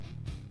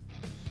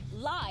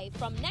Live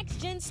from Next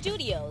Gen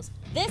Studios,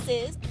 this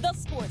is The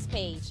Sports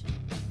Page.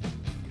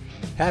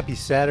 Happy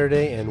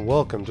Saturday and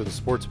welcome to The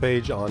Sports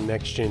Page on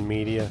Next Gen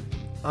Media.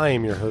 I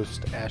am your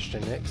host,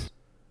 Ashton Nix.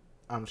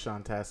 I'm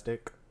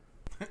Shantastic.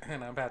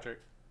 And I'm Patrick.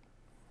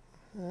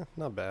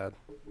 Not bad.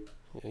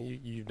 Yeah,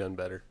 you've done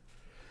better.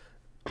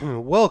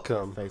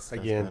 Welcome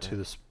again to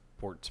The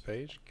Sports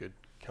Page. Good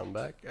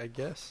comeback, I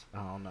guess.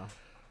 I don't know.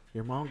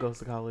 Your mom goes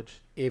to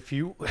college. If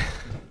you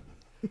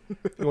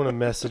want to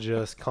message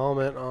us,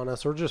 comment on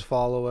us, or just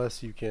follow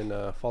us, you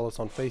can follow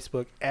us on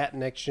Facebook at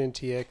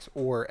NextGenTX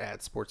or at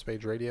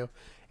SportsPage Radio.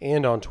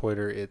 And on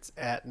Twitter, it's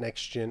at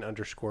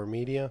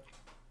NextGen_media.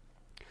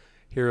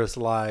 Hear us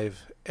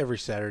live every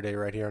Saturday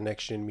right here on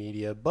Next Gen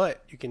Media,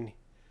 but you can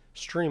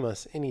stream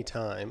us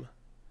anytime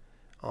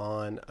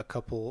on a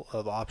couple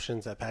of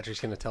options that Patrick's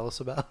going to tell us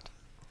about.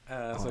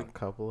 So a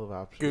couple of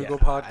options. Google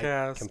Yeah,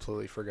 Podcast, I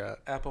completely forgot.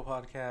 Apple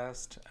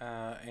Podcast,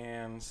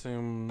 and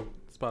soon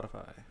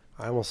Spotify.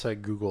 I almost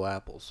said Google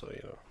Apple, so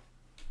you know.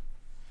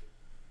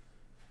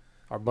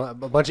 A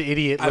bunch of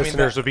idiot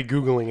listeners will be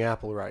Googling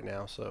Apple right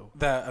now, so.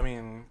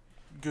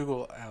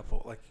 Google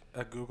Apple, like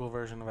a Google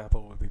version of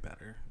Apple would be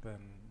better than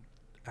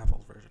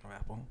Apple's version of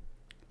Apple.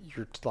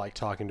 You're like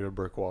talking to a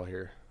brick wall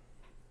here.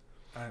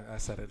 I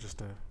said it just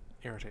to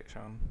irritate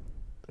Sean.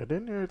 It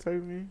didn't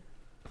irritate me.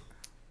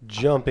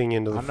 Jumping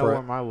into the I know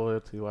where my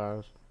loyalty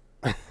lies.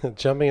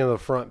 Jumping into the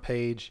front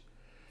page.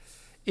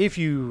 If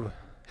you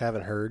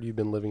haven't heard, you've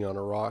been living on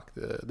a rock.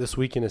 This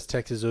weekend is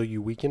Texas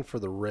OU weekend for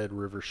the Red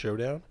River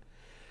Showdown.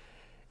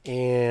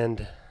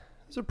 And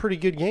it's a pretty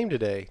good game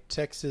today.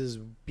 Texas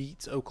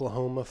beats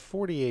Oklahoma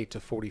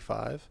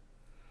 48-45.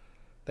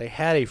 They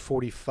had a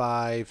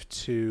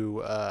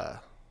 45-24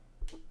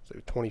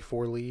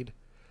 lead.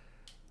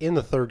 In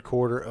the third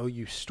quarter,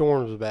 OU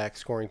storms back,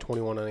 scoring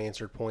 21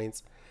 unanswered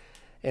points.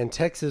 And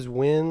Texas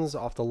wins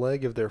off the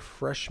leg of their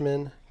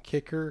freshman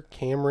kicker,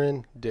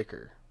 Cameron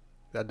Dicker.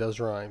 That does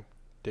rhyme.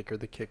 Dicker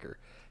the kicker.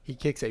 He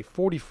kicks a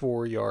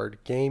 44-yard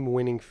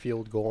game-winning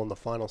field goal in the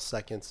final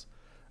seconds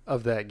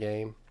of that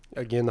game.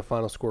 Again, the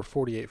final score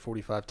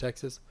 48-45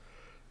 Texas.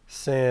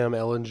 Sam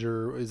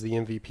Ehlinger is the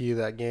MVP of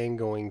that game,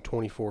 going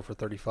 24 for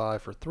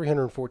 35 for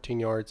 314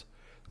 yards,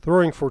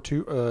 throwing for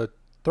two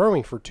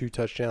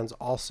touchdowns,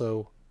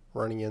 also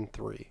running in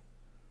three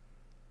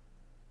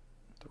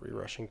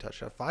rushing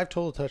touchdowns. 5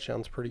 total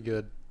touchdowns, pretty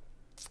good.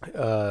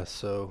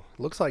 So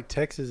looks like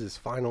Texas is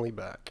finally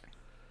back.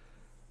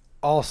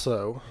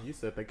 Also, You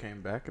said they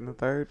came back in the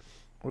third?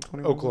 Which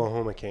one?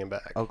 Oklahoma came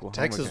back.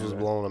 Texas was back.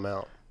 blowing them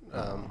out.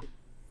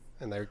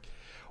 And they're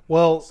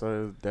So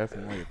it was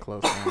definitely a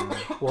close game.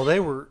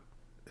 Well,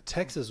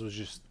 Texas was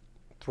just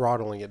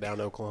throttling it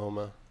down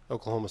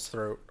Oklahoma's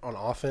throat on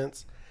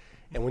offense.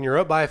 And when you're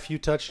up by a few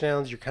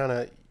touchdowns, you kind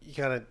of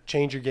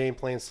change your game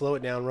plan, slow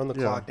it down, run the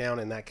clock down,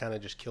 and that kind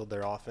of just killed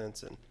their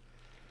offense and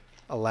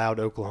allowed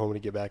Oklahoma to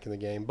get back in the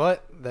game.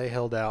 But they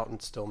held out and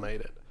still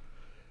made it.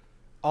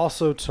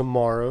 Also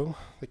tomorrow,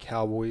 the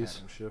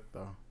Cowboys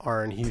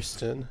are in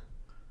Houston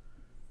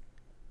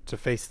to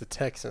face the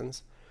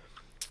Texans.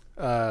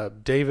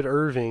 David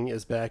Irving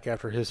is back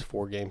after his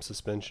 4-game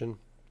suspension.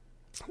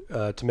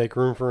 To make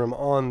room for him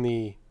on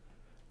the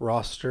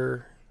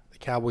roster, the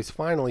Cowboys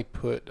finally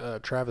put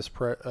Travis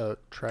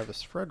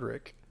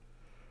Frederick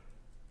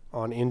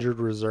on injured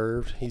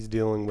reserve. He's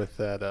dealing with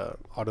that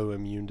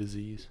autoimmune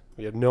disease.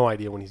 We have no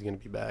idea when he's going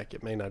to be back.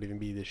 It may not even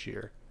be this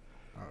year.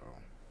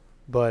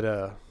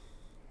 But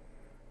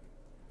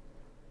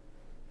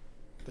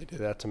they did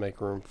that to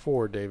make room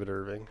for David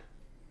Irving.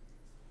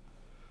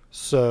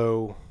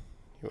 So,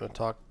 you want to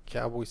talk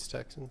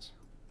Cowboys-Texans?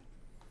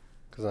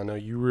 Because I know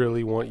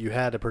you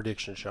had a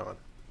prediction, Sean.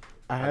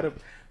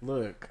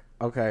 Look,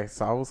 okay,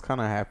 so I was kind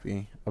of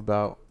happy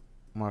about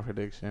my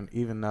prediction,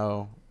 even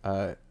though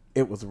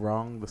it was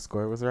wrong. The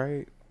score was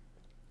right.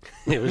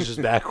 It was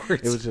just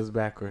backwards. It was just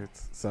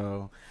backwards.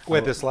 So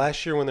wait, this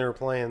last year when they were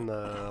playing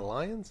the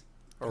Lions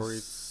or the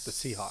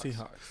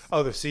Seahawks?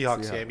 Oh, the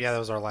Seahawks game. Yeah, that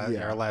was our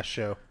last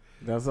show.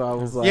 That's what I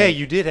was like. Yeah,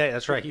 you did.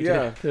 That's right. You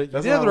did. You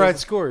did have the right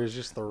score. It was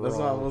just the wrong. That's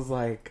why I was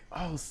like,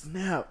 oh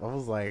snap! I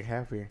was like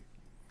happy,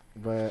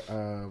 but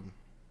I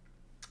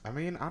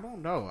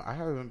don't know. I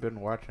haven't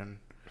been watching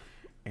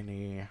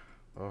any.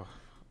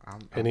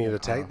 Any of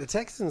the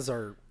Texans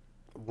are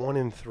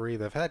 1-3.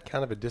 They've had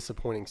kind of a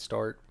disappointing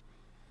start.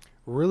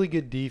 Really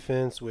good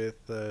defense with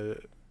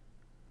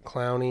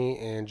Clowney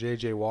and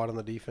J.J. Watt on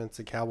the defense.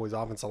 The Cowboys'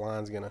 offensive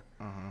line is going to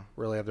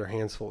really have their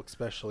hands full,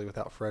 especially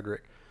without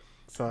Frederick.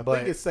 So I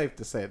think it's safe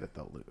to say that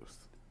they'll lose.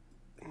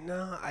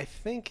 No, I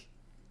think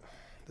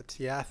the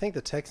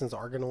Texans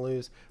are going to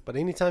lose. But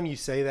anytime you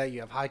say that,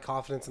 you have high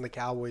confidence in the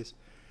Cowboys.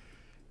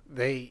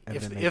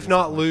 If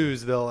not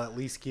lose, they'll at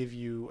least give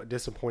you a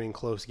disappointing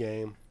close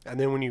game. And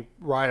then when you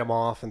write them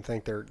off and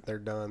think they're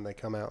done, they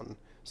come out and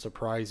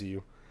surprise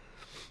you.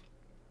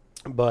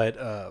 But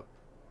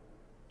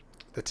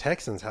the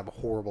Texans have a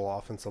horrible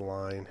offensive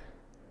line,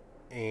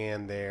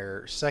 and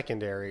their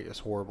secondary is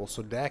horrible.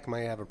 So Dak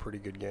might have a pretty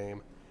good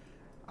game.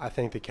 I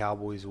think the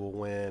Cowboys will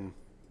win.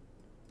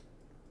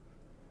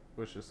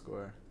 What's your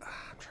score?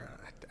 I'm trying.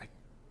 I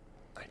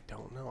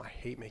don't know. I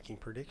hate making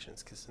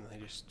predictions because then they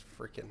just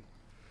freaking.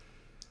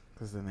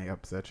 Because then they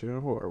upset you in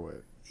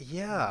Horwood.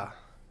 Yeah.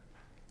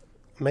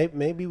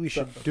 Maybe we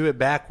should do it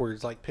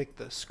backwards, like pick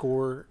the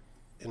score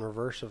in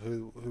reverse of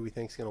who we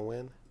think's going to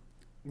win.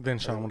 Then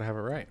Sean would have it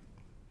right.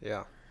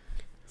 Yeah.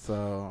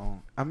 So,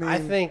 I mean... I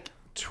think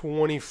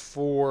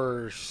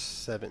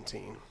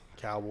 24-17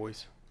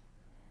 Cowboys.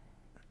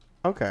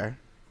 Okay.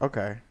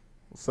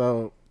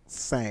 So,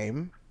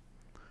 same.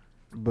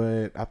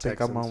 But I think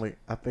Texans.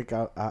 I think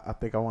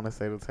I want to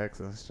say the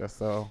Texans just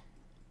so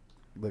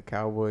the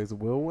Cowboys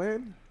will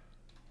win.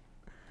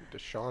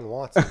 Deshaun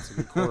Watson's a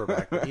good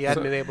quarterback, but he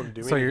hadn't been able to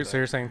do anything. So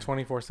you're saying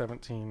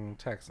 24-17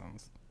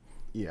 Texans?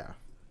 Yeah.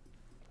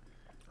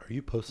 Are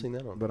you posting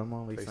that on But I'm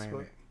only saying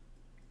Facebook? it.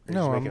 Or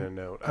No, just making a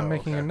note. I'm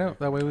making a note.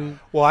 That way we...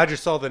 Well, I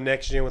just saw the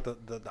next gen with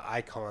the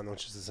icon,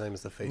 which is the same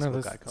as the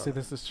Facebook icon. See,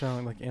 this is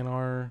showing, like, in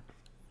our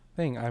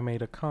thing, I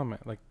made a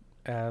comment, like,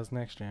 as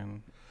next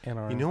gen in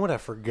our... You know what I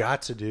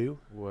forgot to do?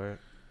 What?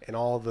 And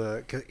all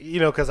the...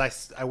 Because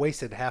I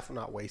wasted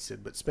not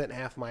wasted, but spent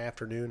half my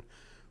afternoon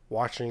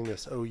watching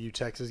this OU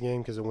Texas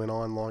game because it went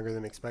on longer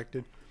than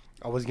expected.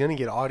 I was going to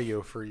get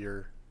audio for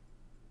your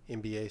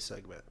NBA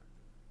segment.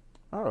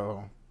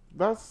 Oh,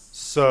 that's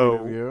So-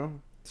 sweet of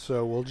you.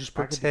 So we'll just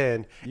I could-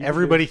 pretend. you can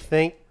Everybody do-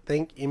 think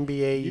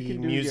NBA You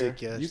can do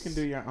music. Your, yes. You can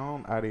do your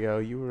own audio.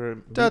 You were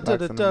Da da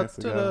da beatboxing da minutes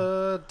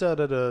ago. da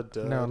da da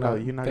da. No,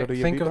 you're not gonna do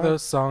your think of beatbox?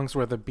 those songs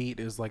where the beat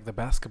is, like, the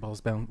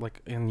basketball's bound,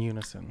 like, in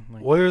unison.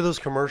 Like, What are those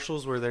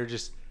commercials where they're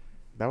just...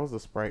 That was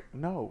a Sprite.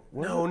 No.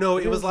 No,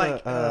 it was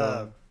like...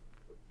 a,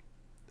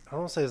 I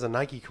don't want to say it was a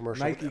Nike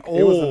commercial. Nike. Oh.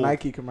 It was a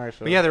Nike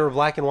commercial. But yeah, they were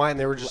black and white, and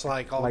they were just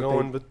like all like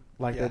going... they, but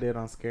like yeah. they did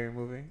on Scary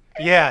Movie.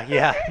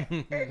 Yeah.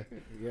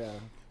 Yeah.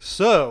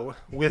 So,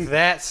 with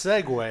that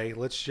segue,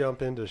 let's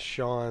jump into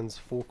Sean's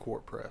full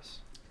court press.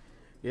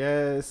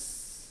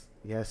 Yes.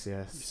 You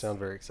sound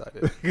very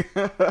excited.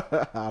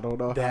 I don't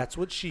know. That's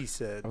what she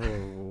said.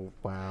 Oh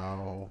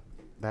wow,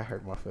 that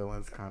hurt my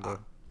feelings, kind of.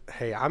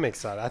 Hey, I'm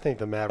excited. I think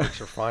the Mavericks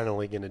are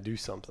finally going to do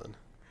something.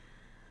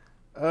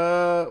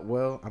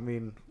 Well, I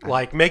mean,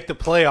 Like, make the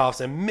playoffs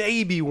and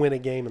maybe win a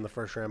game in the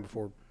first round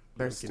before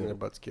they're getting still their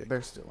butts kicked.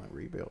 they're still in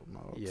rebuild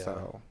mode. Yeah.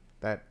 So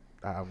that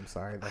I'm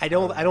sorry. that's I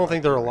don't not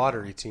think they're a right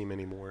lottery now. team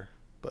anymore.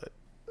 But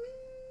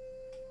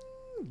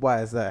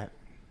Why is that?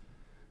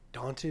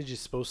 Doncic is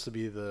supposed to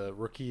be the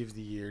rookie of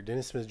the year.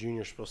 Dennis Smith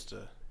Jr. is supposed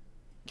to.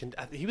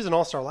 He was an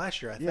all-star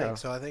last year, I think. Yeah.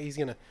 So I think he's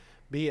going to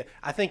be.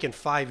 I think in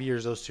 5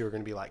 years, those two are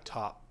going to be like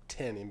top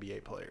 10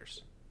 NBA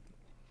players.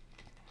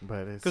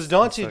 But Because it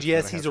Doncic, sucks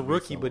yes, that it he's has a to be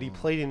rookie, so but he long.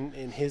 played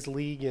in his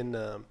league in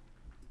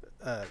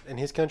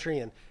his country,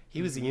 and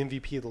he was the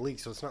MVP of the league.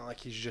 So it's not like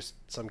he's just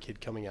some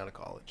kid coming out of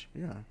college.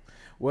 Yeah.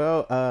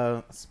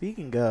 Well,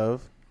 speaking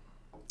of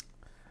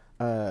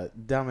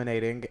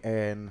dominating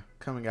and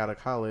coming out of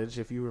college,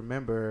 if you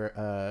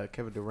remember,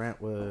 Kevin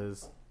Durant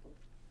was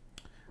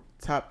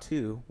top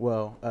 2,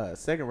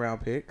 second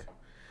round pick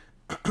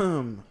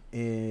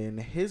in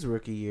his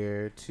rookie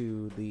year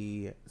to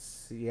the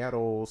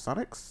Seattle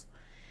Sonics.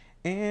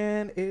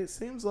 And it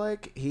seems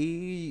like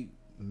he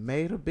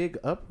made a big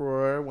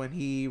uproar when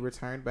he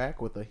returned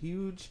back with a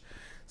huge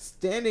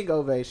standing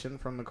ovation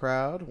from the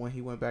crowd when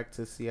he went back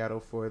to Seattle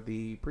for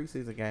the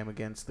preseason game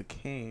against the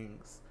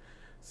Kings.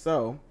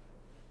 So,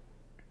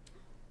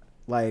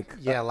 like...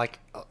 Yeah, like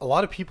a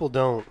lot of people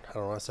don't. I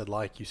don't know. I said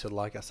like. You said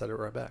like. I said it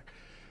right back.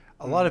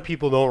 A lot of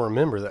people don't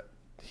remember that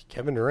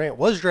Kevin Durant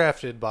was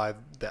drafted by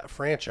that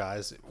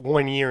franchise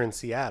 1 year in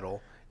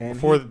Seattle. And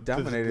before he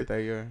dominated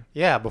that year.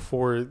 Yeah,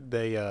 before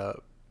they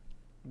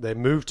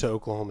moved to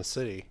Oklahoma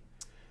City.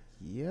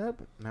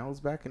 Yep, and that was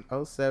back in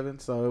 2007,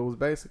 so it was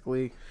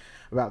basically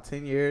about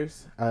 10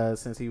 years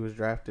since he was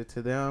drafted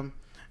to them.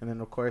 And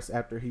then, of course,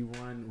 after he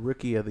won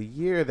Rookie of the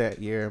Year that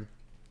year,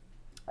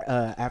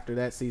 after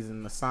that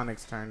season, the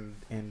Sonics turned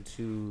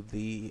into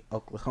the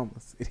Oklahoma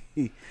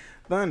City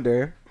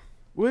Thunder,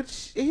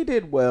 which he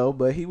did well,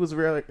 but he was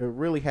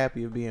really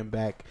happy of being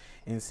back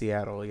in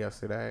Seattle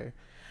yesterday.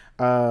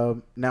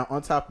 Now,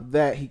 on top of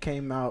that, he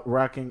came out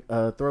rocking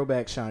a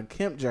throwback Shawn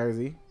Kemp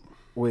jersey,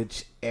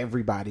 which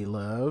everybody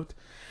loved.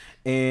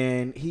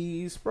 And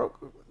he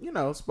spoke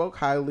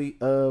highly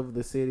of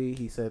the city.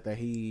 He said that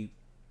he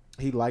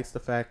likes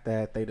the fact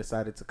that they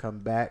decided to come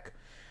back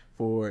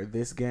for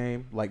this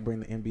game, like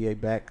bring the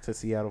NBA back to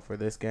Seattle for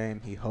this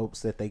game. He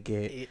hopes that they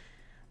get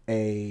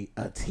a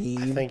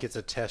team. I think it's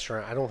a test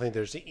run. I don't think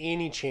there's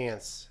any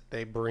chance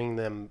they bring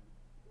them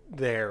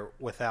there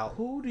without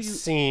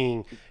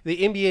seeing the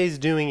NBA's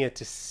doing it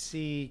to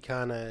see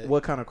kind of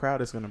what kind of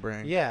crowd it's going to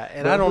bring. Yeah,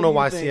 and But I don't who know do you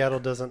why think- Seattle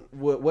doesn't.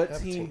 What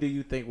have a team do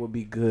you think would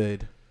be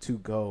good to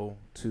go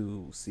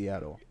to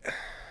Seattle?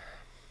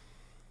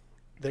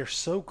 They're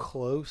so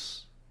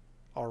close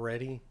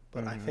already,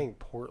 but I think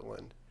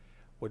Portland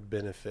would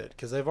benefit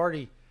because there's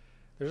already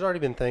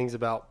been things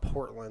about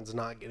Portland's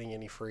not getting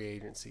any free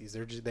agencies.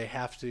 They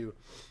have to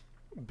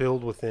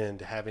build within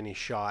to have any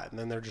shot, and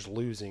then they're just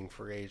losing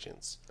free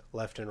agents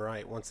left and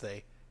right once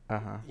they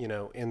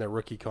in their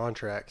rookie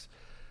contracts.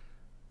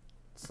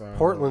 So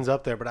Portland's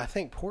up there, but I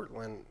think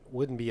Portland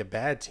wouldn't be a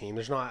bad team.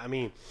 There's not. I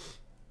mean,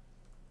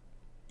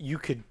 you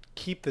could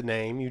keep the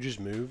name. You just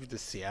move the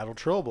Seattle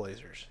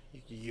Trailblazers.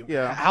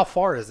 Yeah. How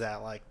far is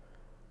that? Like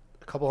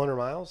a couple 100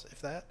 miles,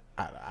 if that.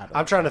 I don't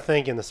I'm trying to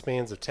think in the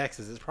spans of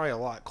Texas. It's probably a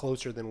lot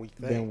closer than we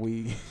think. Than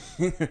we.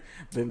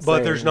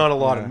 But there's not a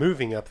lot of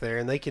moving up there,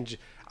 and they can.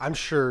 I'm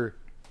sure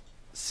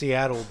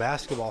Seattle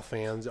basketball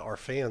fans are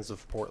fans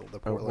of the Portland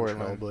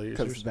Trailblazers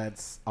because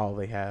that's all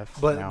they have.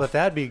 But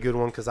that'd be a good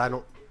one because I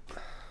don't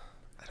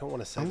want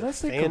to say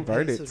unless the they fan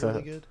convert base it is to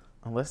really good.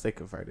 unless they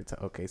convert it to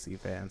OKC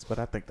fans, but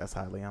I think that's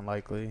highly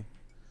unlikely.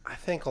 I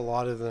think a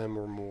lot of them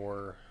are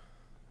more,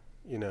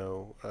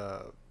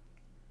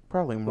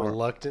 Probably more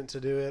reluctant to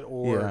do it,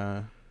 or They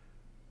kind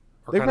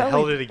of probably-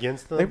 held it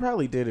against them. They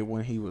probably did it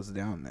when he was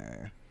down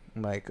there.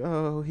 Like,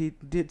 oh, he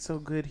did so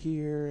good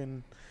here,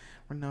 and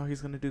we know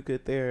he's going to do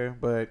good there.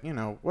 But,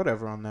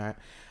 whatever on that.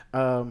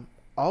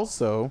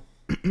 Also,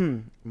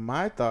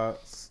 my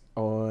thoughts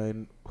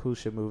on who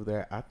should move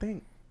there, I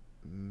think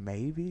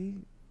maybe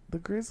the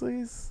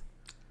Grizzlies.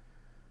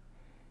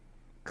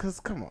 Because,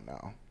 come on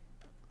now.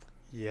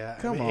 Yeah,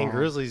 Come and on.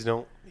 Grizzlies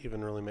don't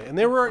even really make. And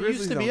they were Grizzlies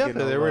used to don't be up get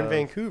there. no They were in love.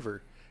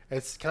 Vancouver.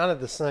 It's kind of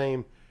the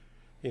same,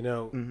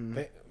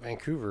 Mhm.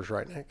 Vancouver's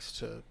right next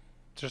to,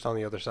 just on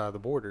the other side of the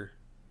border,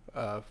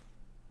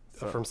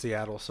 from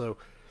Seattle. So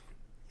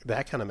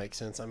that kind of makes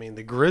sense. I mean,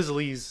 the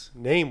Grizzlies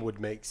name would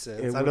make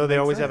sense. It I would know they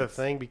make always have a sense.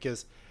 thing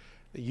because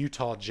the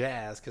Utah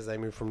Jazz, because they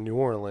moved from New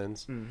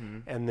Orleans,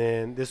 Mhm. and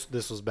then this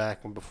was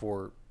back when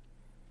before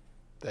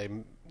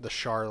the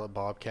Charlotte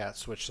Bobcats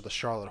switched to the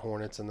Charlotte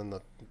Hornets, and then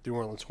the New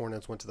Orleans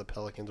Hornets went to the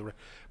Pelicans.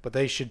 But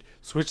they should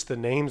switch the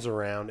names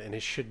around, and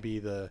it should be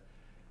the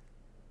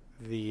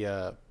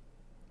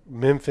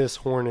Memphis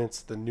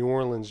Hornets, the New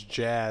Orleans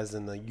Jazz,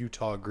 and the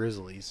Utah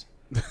Grizzlies.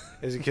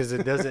 Is because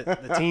it doesn't.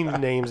 The team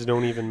names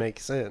don't even make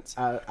sense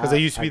because they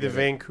used to be the get it.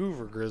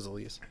 Vancouver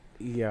Grizzlies.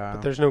 Yeah.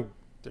 But there's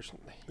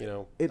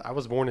I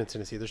was born in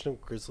Tennessee. There's no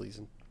Grizzlies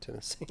in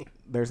Tennessee.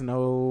 There's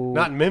no...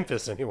 Not in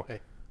Memphis anyway.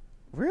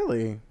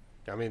 Really?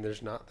 I mean,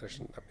 there's not.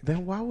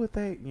 Then why would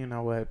they... You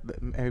know what?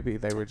 Maybe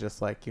they were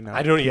just like,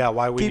 I don't. Yeah,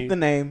 why would keep you? the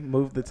name,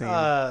 move the team.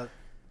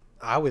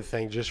 I would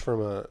think just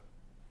from a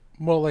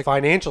Well,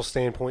 financial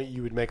standpoint,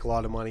 you would make a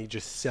lot of money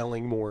just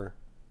selling more.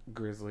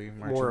 Grizzly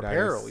more merchandise.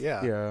 apparel,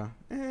 yeah.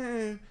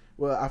 Yeah.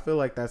 Well, I feel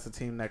like that's a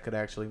team that could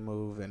actually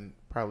move and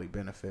probably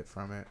benefit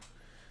from it.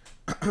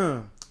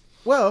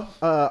 Well,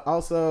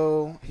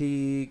 also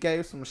he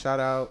gave some shout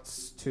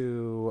outs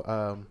to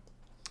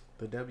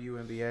the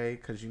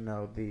WNBA because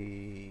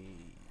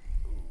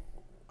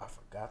I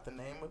forgot the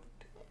name of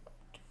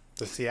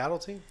The Seattle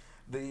team.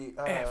 the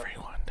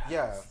everyone does.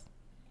 yeah,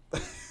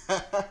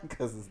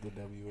 because it's the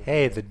WNBA.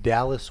 Hey, the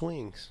Dallas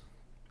Wings.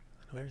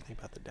 I know everything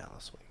about the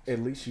Dallas Wings.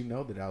 At least you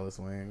know the Dallas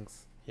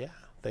Wings. Yeah,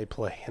 they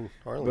play in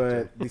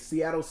Arlington. But the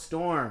Seattle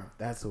Storm,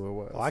 that's who it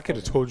was. Well, I could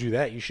have told you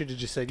that. You should have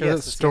just said Because yes.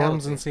 it's the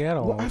Storms Seattle in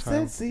Seattle Well, all the I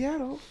time. said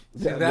Seattle.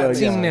 That Well,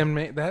 team yeah.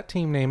 name that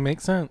team name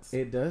makes sense.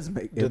 It does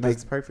make team. it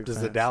makes perfect Does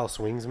sense. the Dallas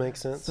Wings make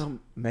sense? So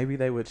maybe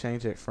they would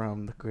change it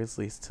from the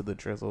Grizzlies to the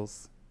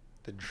Drizzles.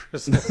 The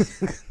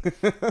Drizzles.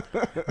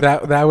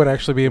 That would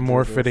actually be a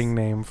more Drizzles. fitting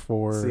name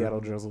for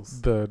Seattle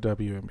Drizzles. the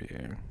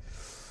WNBA.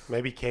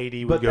 Maybe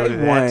KD would But go they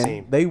to won. that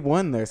team. They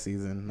won their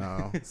season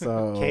now.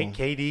 So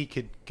KD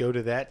could go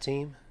to that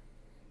team,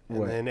 and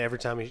What? then every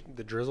time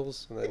the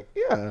Drizzles, and then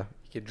yeah.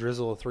 he could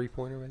drizzle a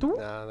 3-pointer. Maybe?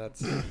 Nah,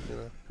 that's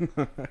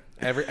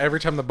Every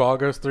time the ball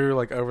goes through,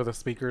 like over the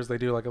speakers, they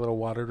do like a little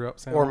water drop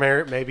sound. Or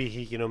maybe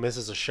he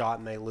misses a shot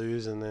and they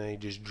lose, and then he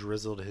just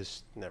drizzled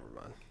his. Never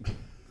mind.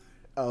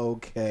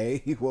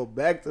 Okay. Well,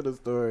 back to the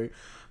story.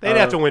 They'd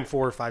have to win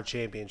 4 or 5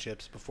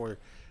 championships before,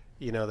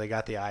 they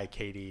got the eye of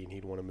KD and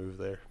he'd want to move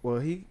there. Well,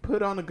 he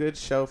put on a good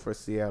show for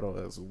Seattle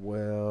as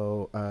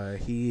well.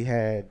 He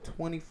had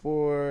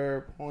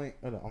 27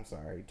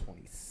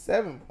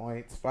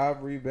 points,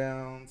 5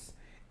 rebounds,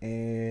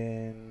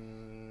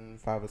 and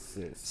 5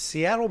 assists.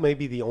 Seattle may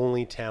be the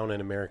only town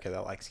in America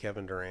that likes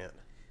Kevin Durant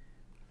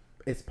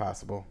It's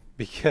possible.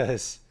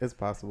 because It's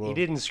possible. he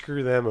didn't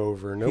screw them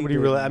over. Nobody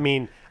didn't. really. I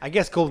mean, I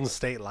guess Golden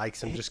State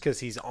likes him just because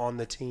he's on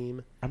the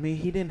team. I mean,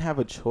 he didn't have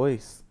a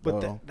choice. But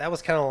though. that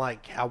was kind of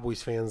like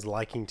Cowboys fans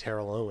liking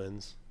Terrell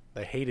Owens.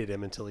 They hated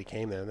him until he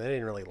came there. They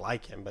didn't really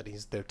like him, but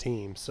he's their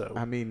team. So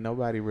I mean,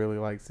 nobody really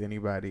likes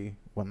anybody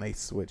when they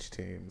switch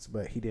teams,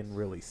 but he didn't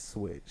really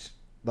switch.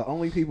 The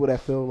only people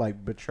that feel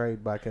like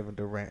betrayed by Kevin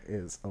Durant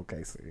is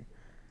OKC.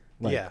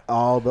 Like, Yeah.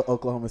 all the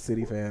Oklahoma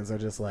City fans are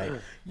just like,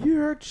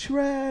 "You're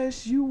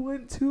trash. You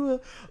went to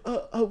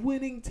a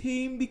winning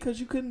team because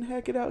you couldn't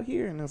hack it out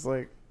here." And it's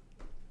like,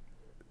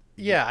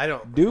 yeah, I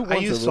don't. Dude I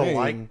wants used a to ring.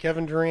 like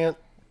Kevin Durant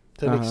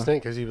to an Uh-huh.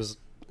 extent because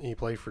he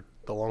played for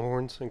the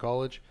Longhorns in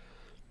college,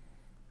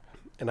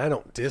 and I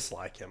don't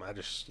dislike him. I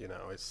just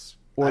it's.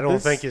 Well, I don't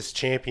this- think his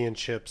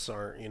championships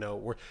are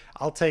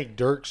I'll take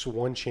Dirk's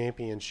one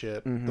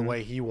championship Mm-hmm. the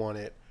way he won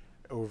it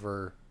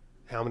over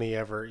how many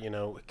ever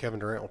Kevin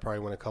Durant will probably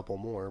win a couple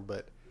more,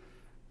 but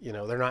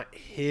they're not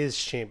his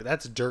champion.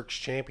 That's Dirk's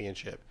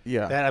championship.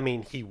 Yeah. That, I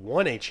mean, he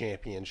won a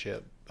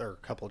championship or a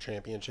couple of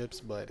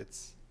championships, but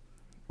it's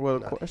Well,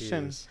 not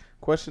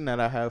question that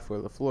I have for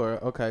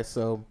LaFleur. Okay,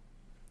 so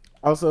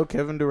also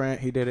Kevin Durant,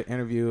 he did an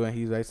interview and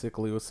he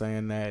basically was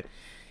saying that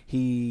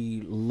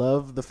he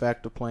loved the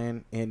fact of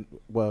playing in,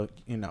 well,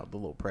 the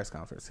little press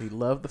conference. He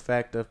loved the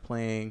fact of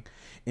playing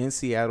in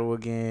Seattle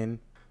again.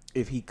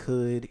 If he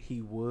could,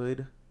 he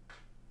would.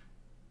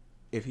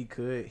 If he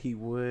could, he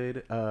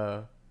would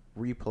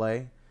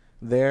replay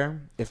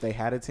there if they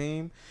had a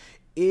team.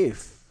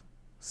 If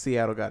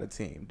Seattle got a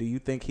team, do you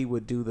think he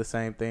would do the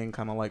same thing,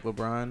 kind of like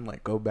LeBron,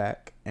 like go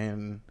back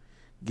and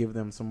give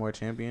them some more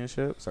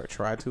championships, or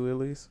try to at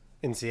least?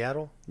 in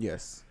Seattle.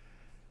 Yes.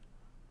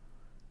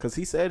 Because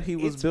he said he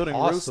was It's building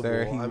roots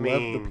there. He possible. I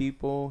loved mean, the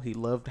people. He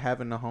loved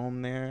having a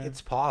home there.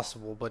 It's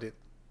possible, but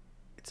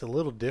it's a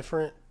little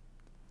different.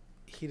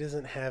 He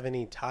doesn't have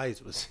any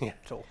ties with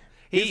Seattle.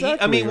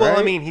 Exactly,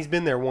 right? He's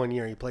been there 1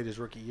 year. He played his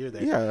rookie year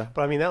there. Yeah.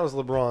 But I mean, that was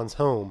LeBron's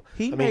home.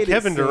 He made it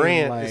Kevin seem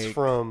Durant is like-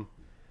 from.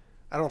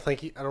 I don't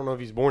know if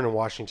he's born in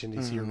Washington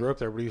D.C. or grew up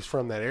there, but he was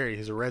from that area.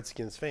 He's a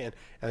Redskins fan,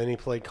 and then he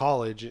played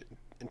college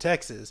in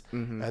Texas,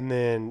 and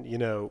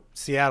then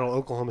Seattle,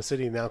 Oklahoma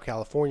City, and now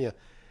California.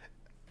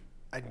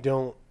 I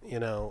don't,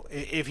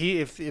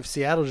 if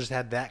Seattle just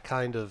had that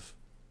kind of,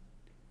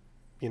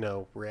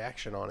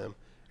 reaction on him,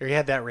 or he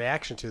had that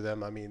reaction to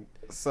them, I mean,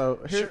 So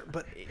sure,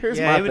 but here's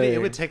yeah, my it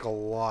thing. would take a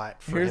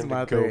lot for Here's him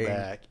my to go thing.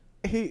 back.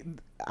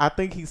 I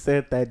think he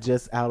said that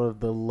just out of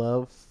the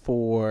love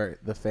for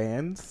the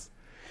fans.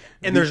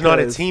 And there's not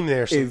a Because- team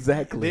there, so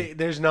exactly.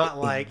 There's not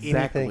like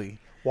Exactly. anything.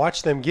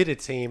 Watch them get a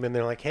team, and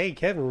they're like, "Hey,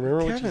 Kevin,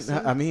 remember what you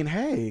said?" I mean,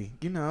 hey,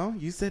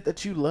 you said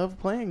that you love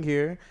playing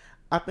here.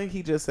 I think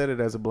he just said it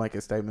as a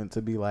blanket statement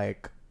to be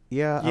like,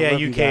 yeah, I Yeah,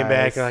 love you you came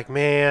back guys. and like,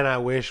 man, I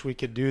wish we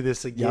could do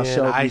this again.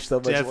 showed me I so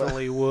much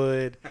definitely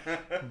would,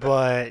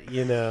 but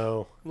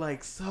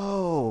like,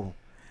 so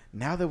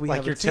now that we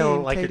have you're a team,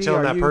 telling KD,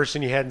 that are you-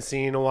 person you hadn't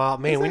seen in a while,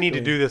 man, we need to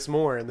Exactly. do this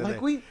more, and then Like, they,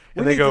 we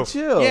and they need go, to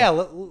chill. yeah,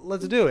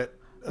 let's do it.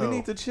 We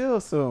need to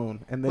chill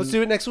soon, and then Let's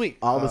do it next week.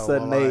 all of a Oh,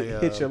 sudden well, they I,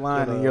 hit your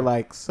line, and you're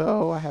like,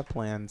 so I have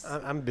plans.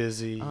 I'm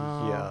busy.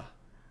 Yeah.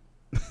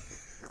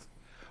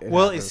 It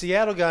Well, happens.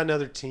 Seattle got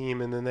another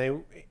team, and then they,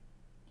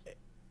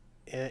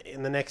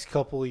 in the next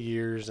couple of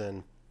years,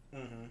 and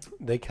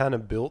they kind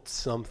of built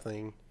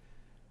something.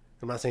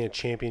 I'm not saying a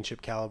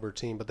championship caliber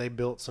team, but they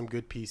built some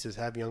good pieces,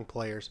 have young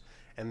players,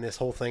 and this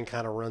whole thing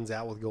kind of runs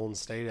out with Golden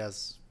State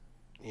as,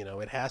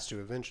 it has to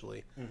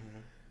eventually.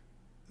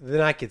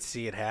 Then I could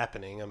see it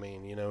happening. I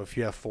mean, if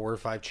you have 4 or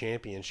 5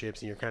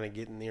 championships and you're kind of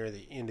getting near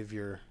the end of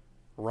your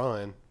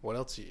run, what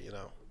else,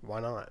 why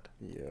not?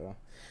 Yeah.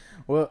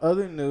 Well,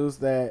 other news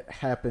that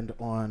happened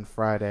on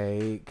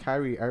Friday,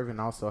 Kyrie Irving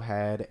also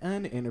had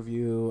an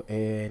interview,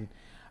 and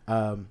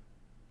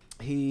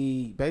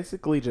he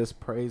basically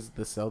just praised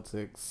the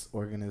Celtics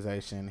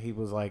organization. He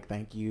was like,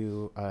 thank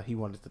you. He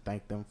wanted to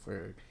thank them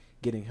for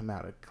getting him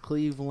out of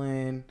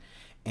Cleveland,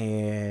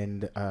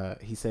 and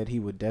he said he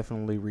would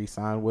definitely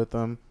re-sign with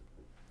them.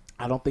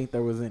 I don't think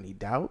there was any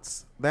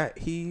doubts that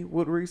he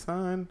would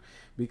re-sign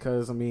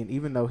because,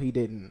 even though he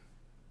didn't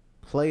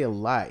play a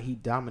lot, he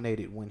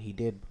dominated when he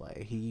did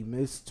play. He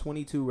missed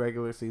 22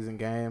 regular season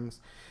games,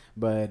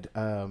 but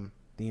the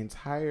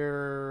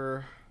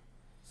entire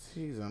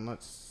season,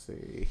 let's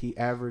see, he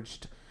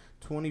averaged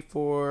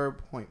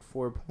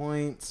 24.4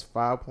 points,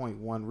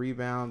 5.1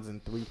 rebounds,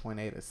 and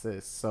 3.8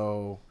 assists.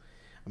 So,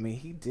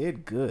 he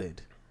did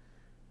good.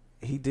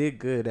 He did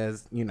good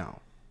as,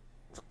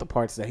 the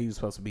parts that he was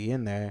supposed to be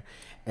in there.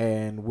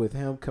 And with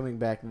him coming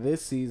back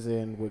this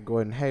season with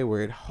Gordon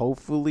Hayward,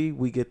 hopefully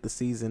we get the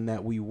season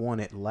that we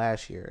wanted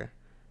last year.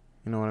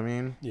 You know what I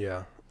mean?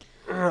 Yeah.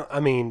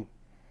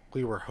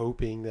 We were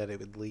hoping that it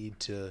would lead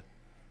to,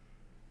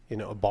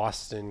 a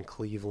Boston,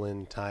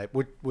 Cleveland type,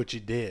 which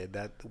it did.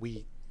 That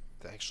we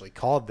actually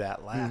called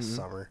that last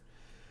summer.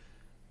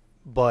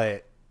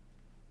 But,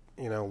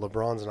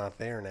 LeBron's not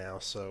there now,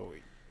 so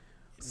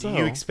do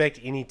you expect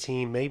any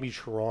team, maybe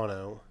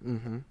Toronto,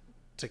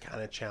 to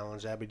kind of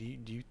challenge that? But do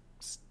you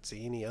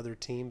see any other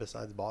team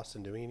besides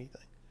Boston doing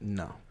anything?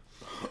 No.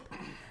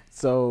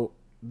 So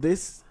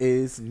this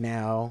is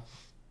now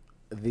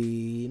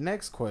the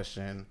next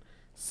question.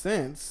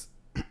 Since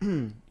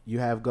you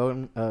have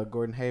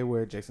Gordon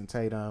Hayward, Jason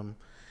Tatum,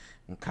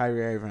 and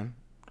Kyrie Irving,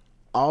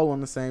 all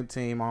on the same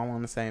team, all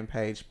on the same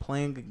page,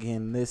 playing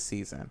again this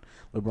season.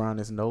 LeBron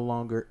is no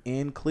longer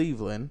in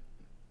Cleveland.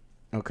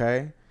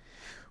 Okay?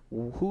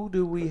 Who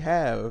do we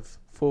have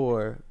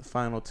for the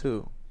final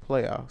 2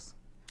 playoffs?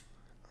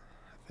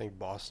 I think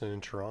Boston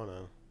and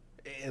Toronto.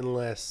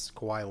 Unless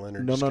Kawhi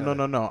Leonard.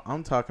 No.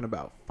 I'm talking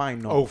about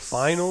finals. Oh,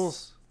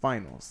 finals?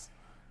 Finals.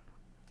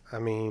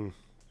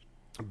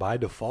 By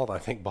default, I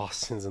think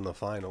Boston's in the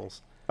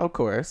finals. Of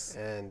course.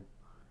 And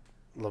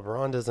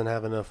LeBron doesn't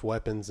have enough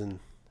weapons in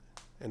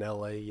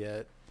LA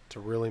yet to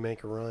really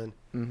make a run.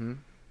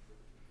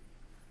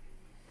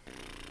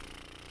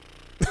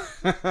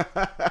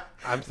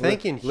 I'm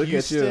thinking Look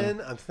at you.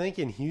 Houston. I'm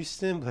thinking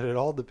Houston, but it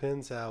all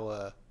depends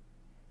how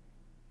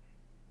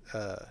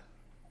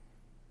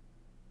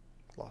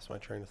lost my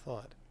train of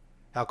thought.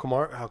 How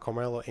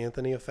Carmelo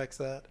Anthony affects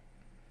that?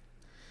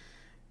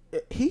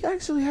 He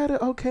actually had an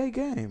okay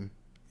game.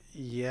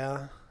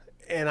 Yeah,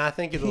 and I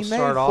think it'll He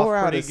start made 4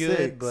 off out pretty of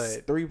good,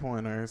 6 but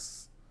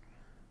 3-pointers.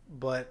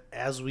 But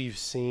as we've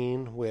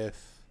seen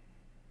with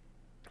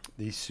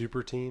these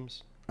super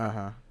teams,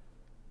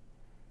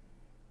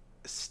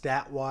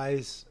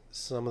 stat-wise,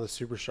 some of the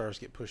superstars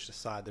get pushed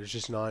aside. There's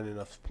just not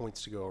enough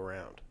points to go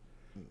around.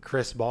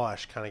 Chris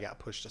Bosh kind of got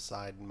pushed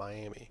aside in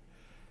Miami.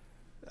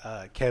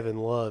 Kevin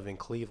Love in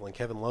Cleveland.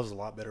 Kevin Love's a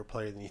lot better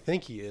player than you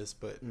think he is,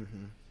 but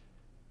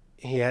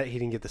he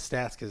didn't get the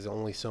stats because there's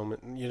only so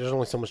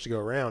much to go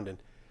around. And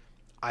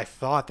I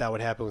thought that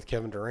would happen with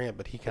Kevin Durant,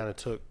 but he kind of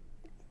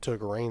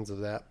took reins of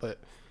that. But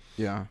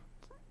yeah,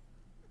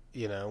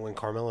 when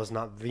Carmelo's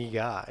not the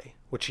guy,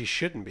 which he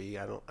shouldn't be,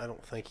 I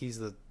don't think he's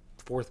the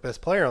 4th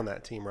best player on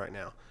that team right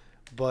now.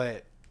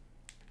 But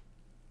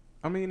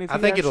I mean, I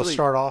think it'll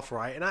start off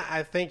right, and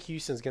I think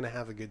Houston's going to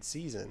have a good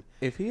season.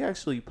 If he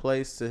actually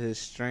plays to his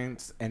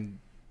strengths and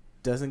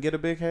doesn't get a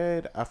big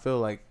head, I feel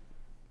like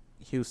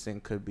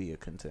Houston could be a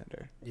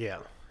contender. Yeah,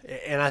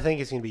 and I think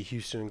it's going to be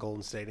Houston and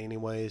Golden State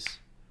anyways.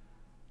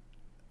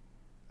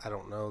 I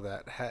don't know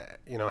that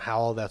how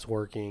all that's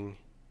working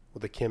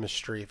with the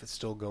chemistry, if it's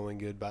still going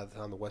good by the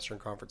time the Western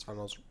Conference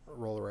Finals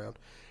roll around,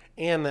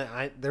 and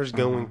there's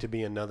going to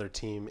be another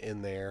team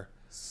in there.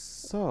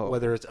 So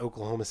whether it's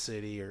Oklahoma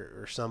City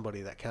or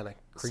somebody that kind of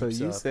creeps up.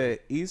 So you said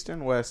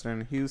Eastern,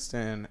 Western,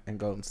 Houston, and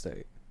Golden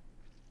State.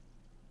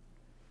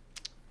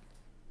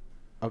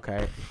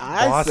 Okay.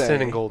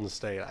 Boston and Golden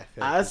State, I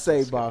think. I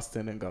say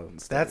Boston and Golden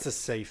State. That's a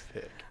safe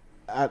pick.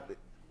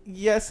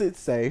 Yes, it's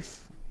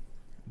safe,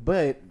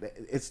 but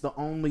it's the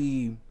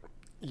only...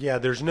 Yeah,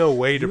 there's no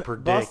way to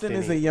predict. Boston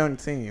is a young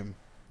team.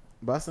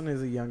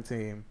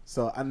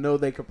 So I know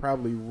they could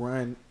probably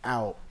run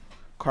out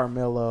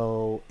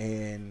Carmelo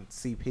and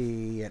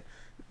CP, and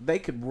they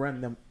could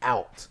run them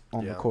out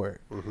on the court.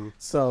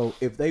 So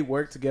if they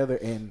work together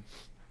and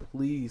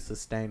please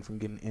sustain from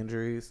getting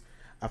injuries,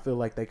 I feel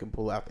like they can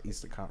pull out the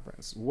Eastern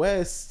Conference.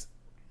 West,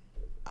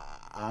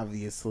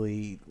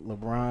 obviously,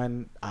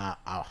 LeBron, I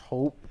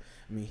hope.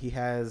 I mean, he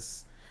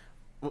has,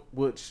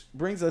 which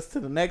brings us to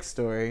the next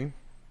story.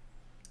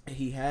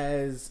 He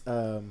has,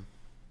 who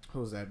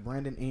was that?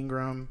 Brandon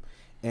Ingram,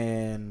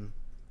 and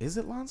is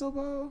it Lonzo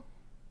Ball?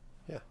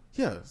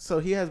 Yeah, so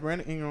he has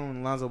Brandon Ingram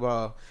and Lonzo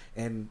Ball,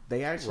 and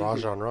they actually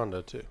Rajon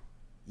Rondo too.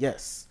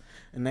 Yes,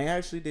 and they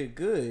actually did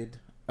good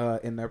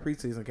in their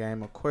preseason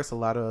game. Of course, a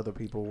lot of other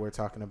people were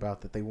talking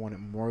about that they wanted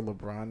more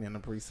LeBron in the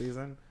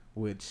preseason,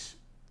 which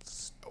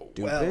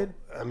stupid. Well,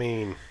 I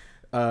mean,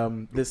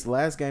 this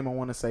last game, I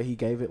want to say he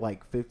gave it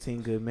like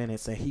 15 good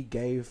minutes, and he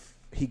gave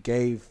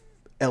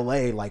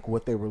LA like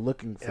what they were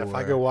looking for. If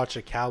I go watch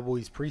a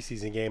Cowboys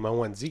preseason game, I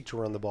want Zeke to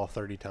run the ball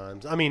 30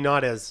 times. I mean,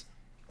 not as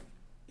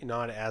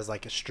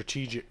like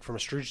from a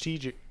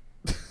strategic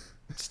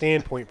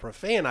standpoint from a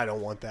fan, I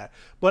don't want that.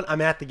 But I'm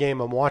at the game,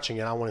 I'm watching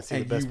it, I want to see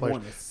the best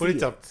players. But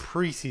it's a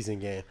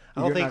preseason game.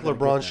 I don't think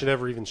LeBron should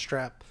ever even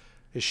strap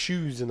his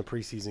shoes in the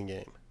preseason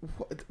game.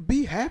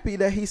 Be happy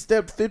that he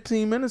stepped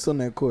 15 minutes on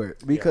that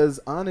court, because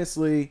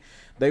honestly,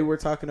 they were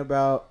talking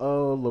about,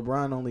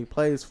 LeBron only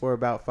plays for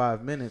about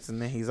 5 minutes and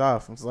then he's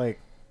off. It's like,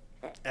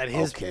 at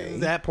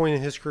that point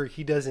in his career,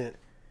 he doesn't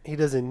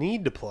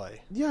need to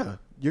play. Yeah,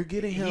 you're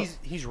getting him.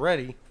 He's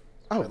ready.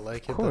 Oh,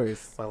 of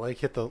course. My leg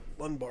hit the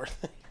lumbar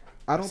thing.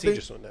 I don't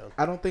just went down.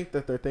 I don't think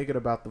that they're thinking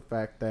about the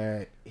fact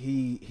that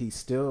he's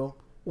still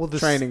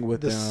training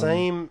with them.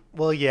 Same.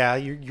 Well, yeah,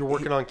 you're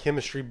working on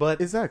chemistry, but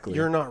exactly,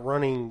 you're not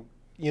running.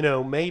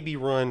 Maybe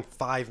run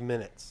 5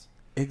 minutes.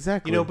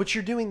 Exactly. But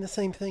you're doing the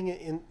same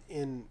thing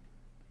in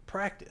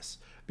practice,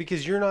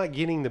 because you're not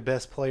getting the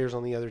best players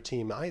on the other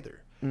team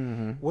either.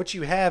 Mm-hmm. What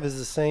you have is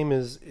the same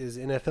as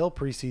NFL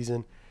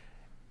preseason.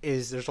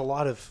 Is there's a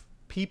lot of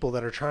people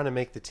that are trying to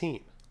make the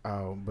team.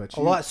 Oh, but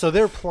a lot. So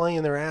they're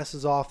playing their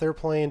asses off. They're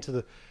playing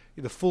to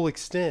the full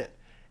extent,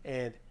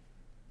 and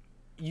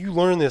you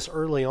learn this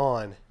early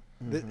on.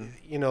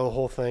 Mm-hmm. The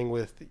whole thing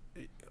with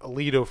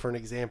Alito, for an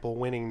example,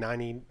 winning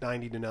 90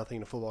 to nothing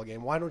in a football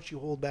game. Why don't you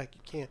hold back?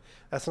 You can't.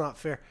 That's not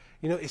fair.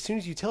 As soon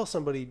as you tell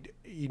somebody,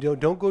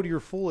 don't go to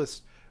your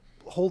fullest,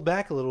 hold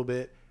back a little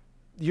bit,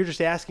 you're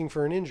just asking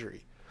for an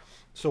injury.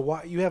 So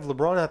why you have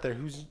LeBron out there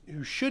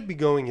who should be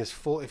going his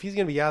full. If he's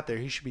going to be out there,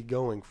 he should be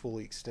going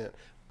fully extent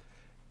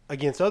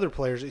against other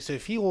players. So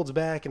if he holds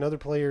back, and other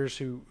players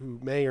who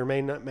may or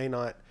may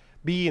not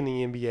be in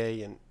the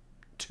NBA in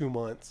 2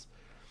 months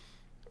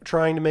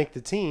trying to make the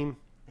team,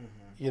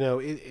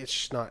 it's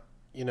just not.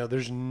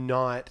 There's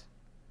not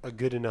a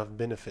good enough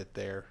benefit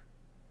there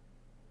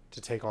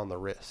to take on the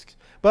risks.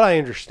 But I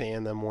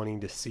understand them wanting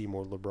to see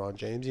more LeBron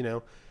James.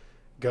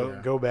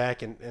 Go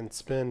back and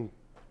spend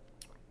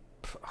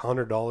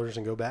 $100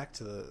 and go back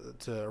to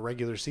a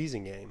regular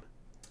season game.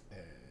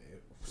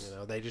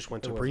 They just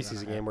went to a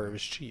preseason game where it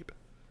was cheap.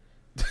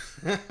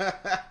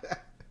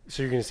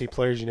 So you're going to see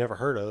players you never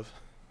heard of.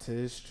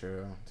 Tis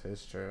true.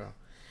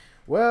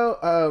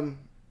 Well,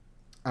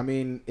 I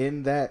mean,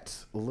 in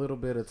that little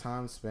bit of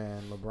time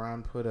span,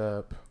 LeBron put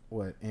up,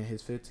 in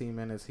his 15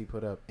 minutes, he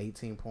put up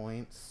 18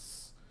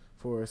 points,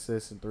 4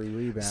 assists, and 3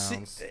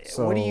 rebounds.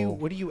 So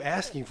what are you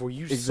asking for?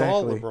 You saw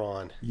Exactly.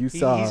 LeBron.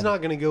 He's not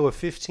going to go a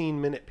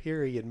 15-minute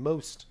period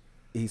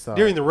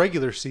during the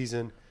regular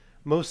season,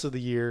 most of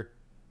the year,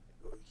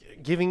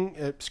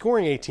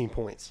 scoring 18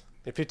 points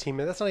in 15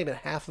 minutes. That's not even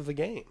half of a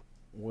game.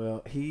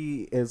 Well,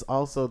 he is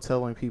also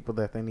telling people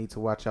that they need to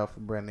watch out for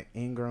Brandon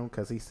Ingram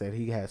because he said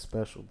he has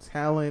special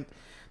talent.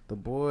 The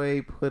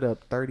boy put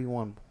up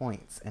 31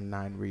 points and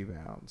 9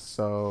 rebounds.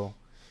 So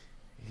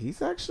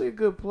he's actually a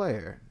good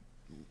player.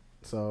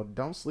 So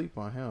don't sleep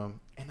on him.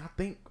 And I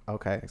think,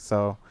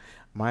 so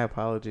my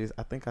apologies.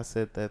 I think I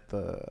said that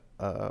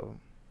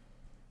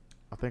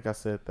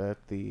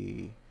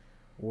the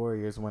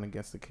Warriors went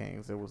against the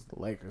Kings. It was the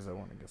Lakers that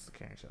went against the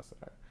Kings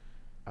yesterday.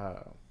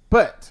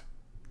 But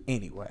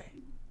anyway,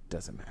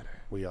 doesn't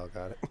matter. We all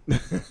got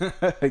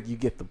it. You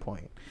get the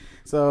point.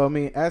 So, I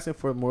mean, asking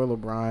for more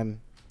LeBron,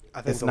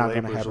 it's not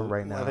going to happen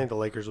right now. I think the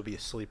Lakers will be a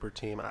sleeper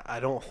team.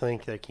 I don't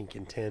think they can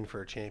contend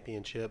for a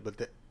championship,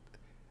 but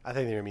I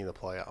think they're going to be in the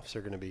playoffs.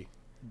 They're going to be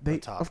the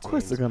top Of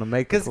course teams. they're going to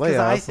make the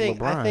playoffs. Because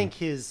I think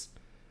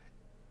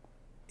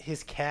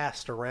his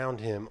cast around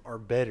him are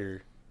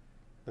better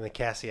than the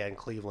cast he had in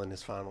Cleveland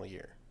his final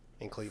year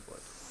in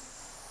Cleveland.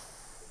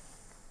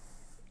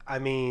 I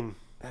mean,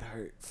 that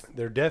hurts.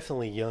 They're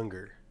definitely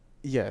younger.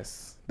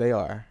 Yes, they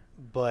are.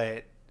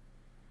 But,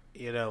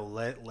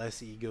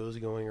 less egos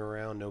going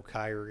around, no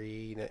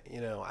Kyrie.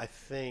 I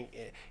think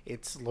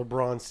it's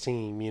LeBron's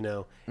team, It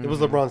was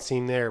LeBron's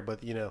team there,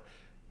 but,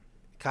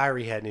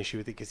 Kyrie had an issue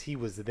with it because he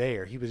was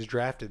there. He was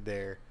drafted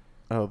there.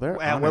 Oh, they're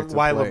while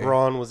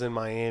LeBron was in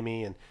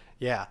Miami. And,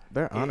 yeah.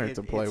 They're honored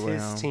to play with him.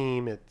 It's his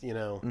team,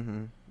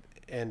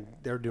 and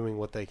they're doing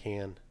what they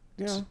can.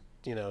 Yeah.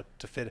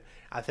 To fit.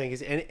 I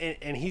think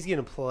and he's going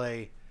to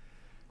play.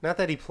 Not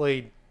that he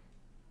played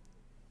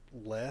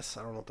less.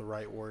 I don't know what the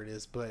right word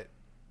is, but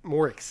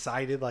more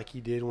excited like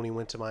he did when he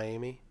went to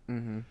Miami,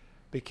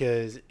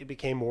 because it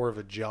became more of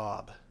a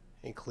job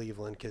in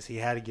Cleveland because he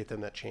had to get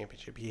them that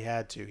championship. He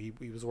had to.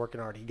 He was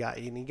working hard. He got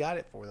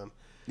it for them.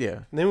 Yeah.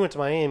 And then we went to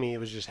Miami. It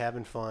was just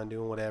having fun,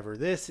 doing whatever.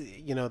 This,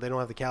 they don't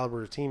have the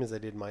caliber of team as they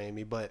did in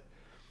Miami, but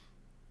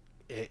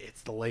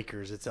it's the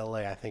Lakers. It's LA.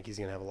 I think he's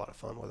going to have a lot of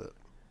fun with it.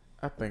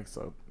 I think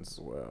so as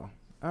well.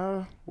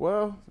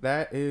 Well,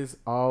 that is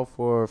all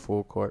for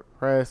Full Court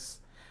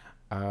Press.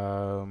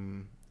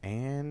 And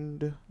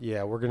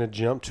yeah, we're going to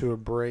jump to a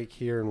break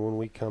here, and when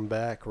we come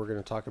back, we're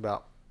going to talk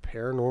about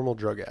paranormal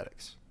drug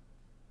addicts.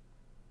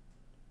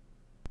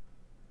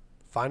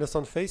 Find us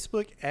on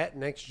Facebook at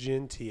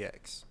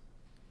NextGenTX.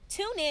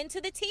 Tune in to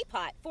the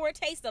Teapot for a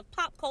taste of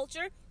pop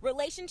culture,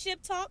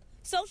 relationship talk,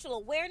 social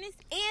awareness,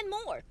 and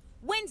more.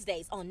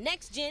 Wednesdays on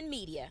Next Gen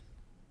Media.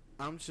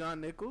 I'm Sean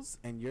Nichols,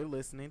 and you're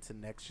listening to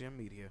Next Gen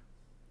Media.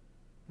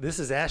 This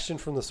is Ashton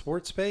from the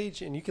Sports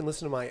Page, and you can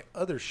listen to my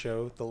other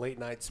show, The Late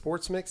Night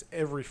Sports Mix,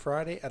 every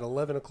Friday at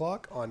 11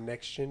 o'clock on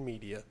Next Gen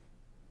Media.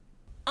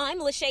 I'm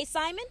Lachey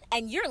Simon,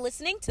 and you're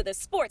listening to the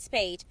Sports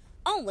Page,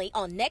 only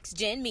on Next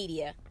Gen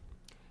Media.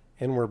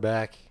 And we're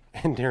back,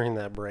 and during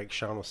that break,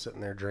 Sean was sitting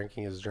there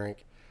drinking his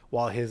drink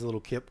while his little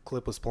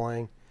clip was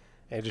playing,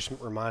 and it just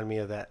reminded me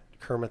of that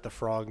Kermit the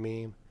Frog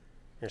meme.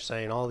 You're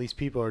saying all these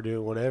people are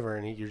doing whatever,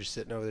 and you're just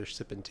sitting over there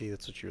sipping tea.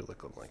 That's what you're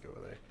looking like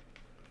over there.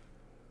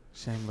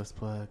 Shameless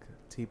plug.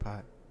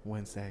 Teapot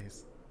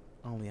Wednesdays.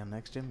 Only on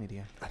Next Gen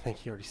Media. I think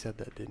he already said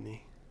that, didn't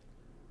he?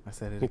 I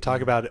said it. You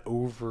talk about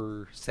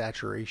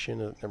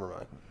oversaturation. Never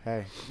mind.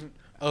 Hey.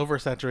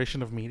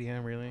 Oversaturation of media,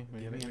 really?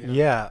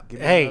 Yeah.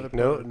 Hey,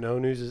 no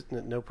news.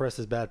 No press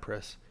is bad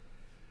press.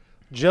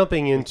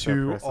 Jumping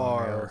into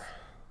our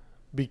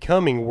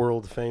becoming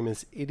world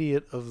famous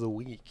idiot of the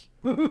week.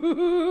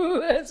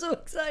 I'm so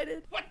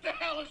excited. What the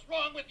hell is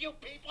wrong with you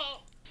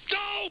people?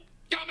 Go,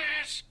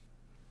 dumbass!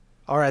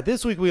 All right,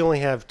 this week we only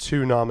have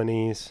 2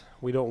 nominees.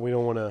 We don't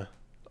want to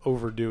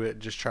overdo it.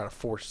 Just try to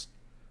force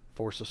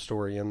a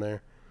story in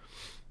there.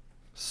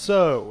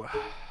 So,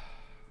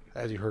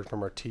 as you heard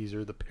from our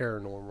teaser, the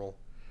paranormal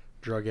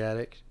drug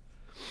addict.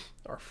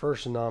 Our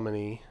first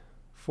nominee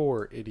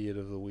for Idiot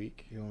of the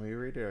Week. You want me to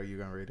read it, or are you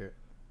gonna read it?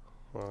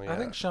 Well, yeah. I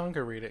think Sean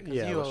could read it,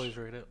 because you always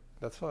read it.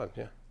 That's fine,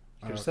 yeah.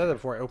 You could have said that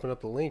before I opened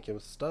up the link. It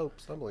was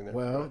stumbling there.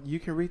 Well, you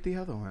can read the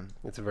other one.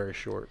 It's very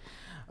short.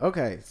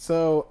 Okay,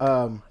 so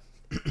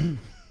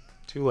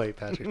Too late,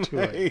 Patrick. Too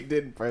late. he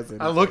didn't press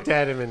it. I looked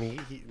at him and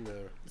he no.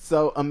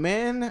 So a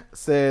man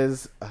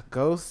says a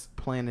ghost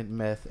planted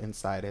meth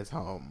inside his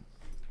home.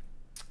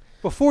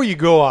 Before you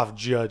go off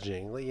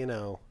judging,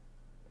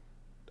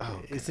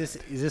 is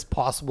this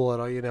possible at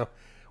all?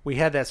 We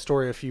had that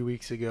story a few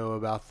weeks ago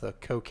about the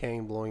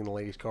cocaine blowing the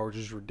lady's car, which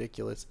is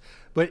ridiculous.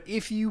 But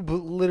if you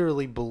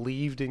literally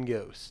believed in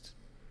ghosts,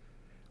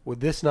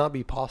 would this not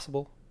be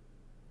possible?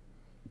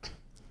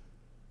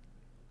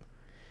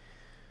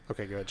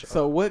 Okay, go ahead, John.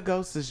 So what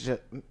ghost is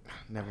just...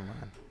 Never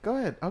mind. Go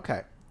ahead.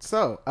 Okay.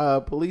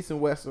 So, police in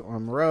West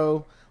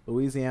Monroe,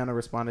 Louisiana,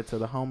 responded to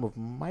the home of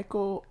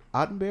Michael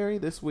Ottenberry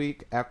this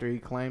week after he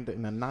claimed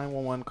in a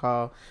 911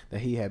 call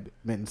that he had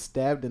been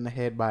stabbed in the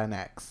head by an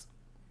axe.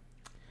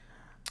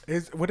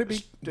 Would it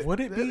be? Let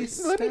me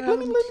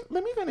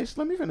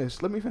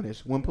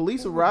finish. When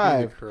police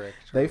arrived, correct.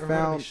 they Or would it be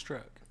found.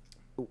 struck?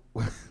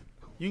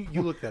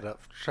 You look that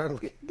up. Try to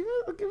look. Give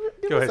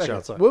Go me a ahead, second.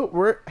 Sean,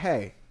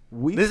 sorry.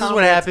 This This is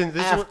what happens.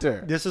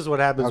 after. This is what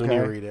happens when you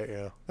Okay. read it.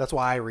 Yeah, that's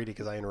why I read it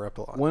because I interrupt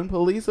a lot. When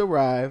police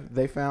arrived,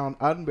 they found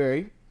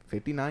Ottenberry,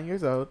 59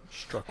 years old,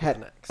 Struck with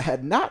an axe.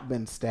 had not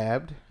been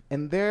stabbed,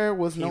 and there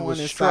was no He one was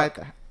inside.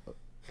 struck.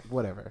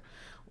 Whatever,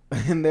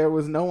 and there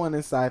was no one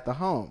inside the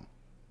home.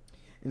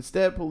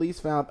 Instead, police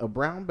found a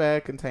brown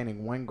bag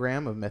containing 1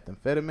 gram of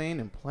methamphetamine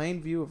in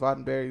plain view of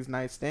Ottenberry's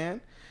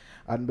nightstand.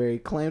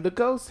 Ottenberry claimed a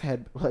ghost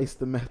had placed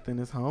the meth in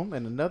his home,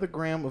 and another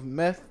gram of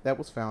meth that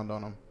was found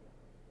on him.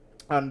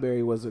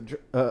 Ottenberry was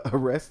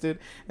arrested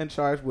and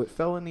charged with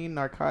felony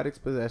narcotics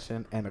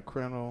possession and a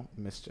criminal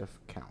mischief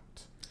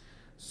count.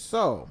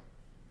 So,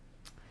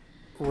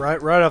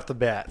 Right off the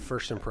bat,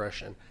 first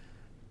impression.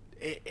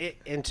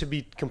 And to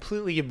be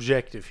completely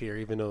objective here,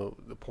 even though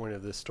the point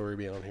of this story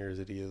being on here is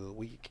Idiot of the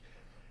Week,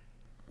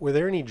 were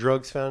there any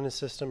drugs found in his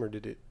system, or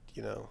did it,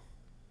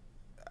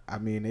 I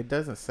mean, it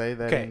doesn't say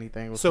that Okay,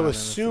 anything was so found in the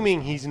assuming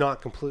system. he's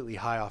not completely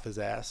high off his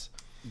ass,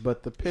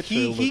 But the picture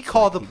he looks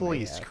called like the he may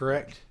police, have.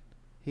 correct?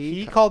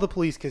 He ca- called the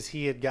police because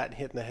he had gotten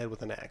hit in the head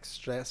with an axe,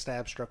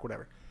 stab, struck,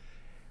 whatever,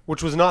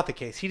 which was not the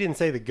case. He didn't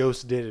say the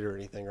ghost did it or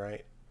anything,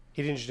 right?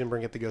 He didn't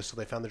bring up the ghost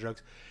until they found the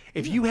drugs.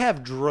 If you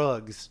have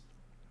drugs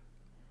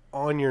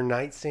on your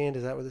nightstand,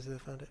 is that where they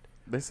found it?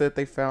 They said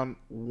they found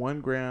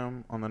 1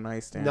 gram on the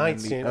nightstand.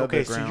 Nightstand. And the Okay,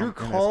 other so gram you're in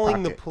his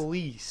calling the pocket.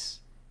 police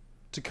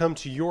to come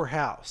to your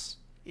house.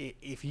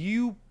 If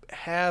you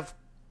have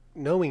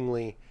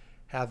knowingly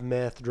have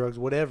meth, drugs,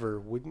 whatever,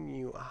 wouldn't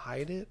you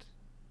hide it?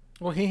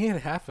 Well, he hid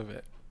half of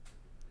it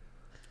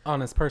on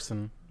his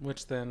person,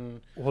 which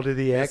then Well, did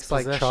the ex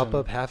like chop possession.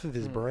 up half of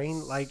his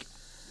brain? Like,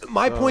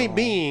 my point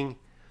being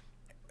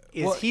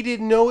is Well, he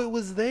didn't know it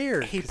was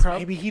there. he 'Cause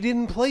maybe he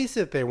didn't place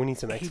it there. We need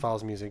some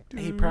X-Files music.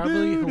 he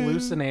probably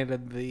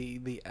hallucinated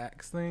the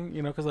axe thing,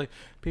 because like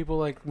people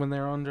like when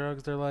they're on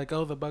drugs, they're like,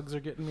 "Oh, the bugs are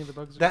getting me. The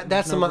bugs." Are getting me.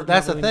 That's There's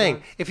that's the no thing.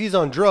 bugs." If he's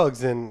on drugs,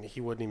 then he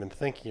wasn't even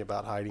thinking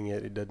about hiding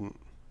it. It didn't.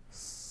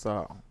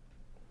 So,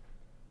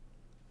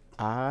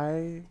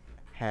 I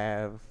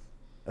have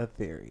a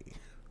theory.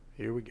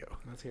 Here we go.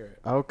 Let's hear it.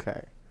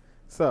 Okay.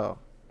 So,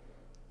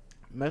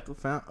 meth was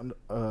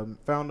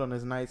found on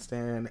his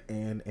nightstand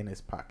and in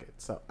his pocket.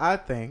 So, I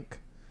think,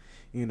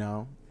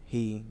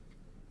 he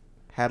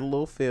had a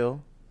little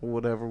feel or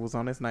whatever was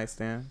on his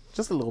nightstand.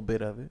 Just a little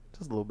bit of it.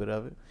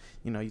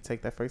 You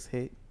take that first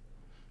hit.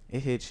 It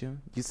hits you.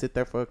 You sit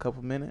there for a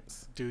couple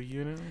minutes. Do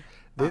you know?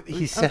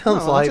 He I'm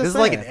sounds like just this is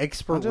like an saying.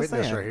 expert I'm just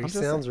witness saying. right here. I'm He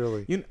just sounds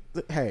saying.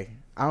 really. Hey,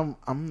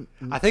 I'm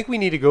I think we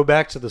need to go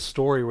back to the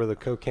story where the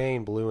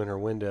cocaine blew in her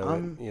window.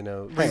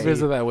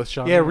 Revisit that with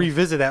Sean. Yeah,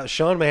 revisit that.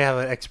 Sean may have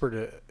an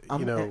expert.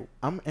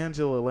 I'm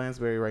Angela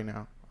Lansbury right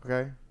now.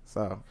 Okay,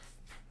 so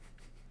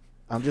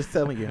I'm just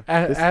telling you.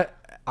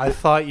 I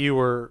thought you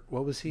were.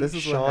 What was he? This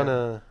is what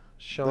Shauna.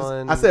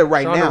 Sean. I said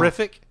right now.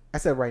 Shaunerific I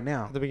said right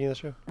now. at the beginning of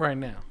the show. right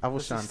now. I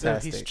was But she Sean said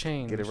Tastic. he's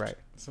changed. Get it right.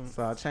 So-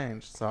 So I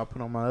changed. So I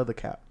put on my other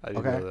cap. I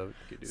didn't Okay. know that you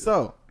could do that.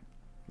 So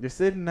you're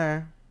sitting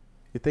there.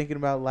 You're thinking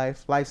about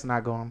life. Life's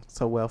not going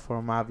so well for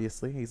him.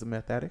 Obviously, he's a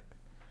meth addict.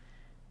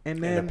 And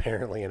And then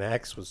apparently an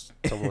axe was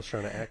someone was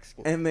trying to axe.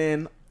 And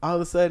then all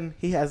of a sudden,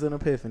 he has an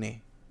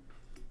epiphany.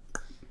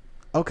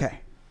 Okay.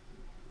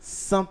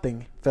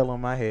 Something fell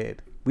on my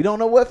head. We don't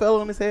know what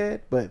fell on his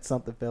head, but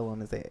something fell on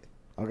his head.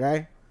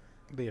 Okay?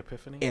 The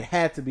epiphany. It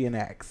had to be an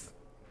axe.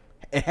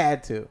 It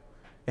had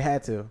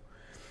to.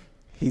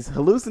 He's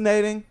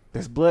hallucinating.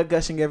 There's blood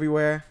gushing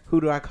everywhere.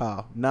 Who do I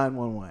call?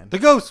 911. The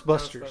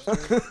Ghostbusters.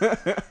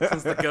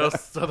 Since the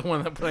ghosts are the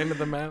one that planted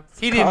the meth.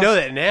 He didn't know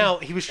that. Now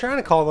he was trying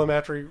to call them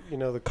after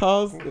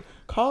the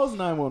calls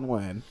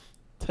 911,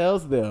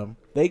 tells them,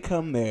 they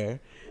come there.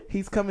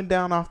 He's coming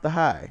down off the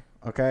high,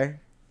 okay?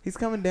 He's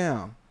coming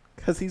down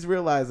because he's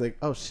realizing,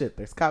 oh shit,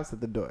 there's cops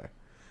at the door.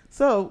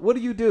 So what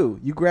do?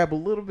 You grab a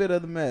little bit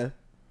of the meth,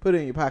 put it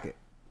in your pocket.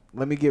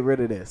 Let me get rid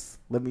of this.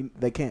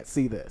 They can't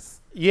see this.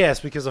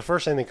 Yes, because the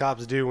first thing the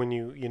cops do when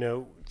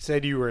you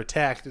said you were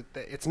attacked,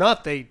 it's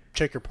not they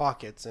check your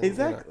pockets. And,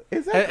 Exactly.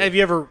 Have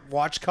you ever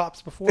watched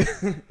Cops before?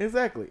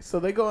 Exactly. So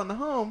they go in the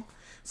home.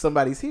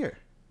 Somebody's here.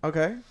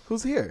 Okay.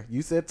 Who's here?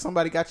 You said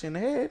somebody got you in the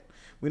head.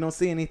 We don't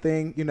see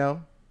anything,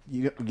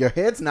 your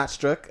head's not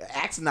struck.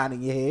 Axe not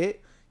in your head.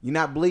 You're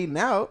not bleeding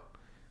out.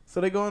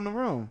 So they go in the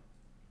room.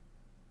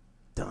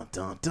 Dun,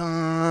 dun,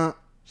 dun.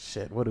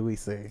 Shit, what do we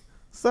see?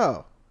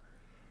 So,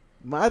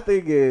 my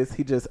thing is,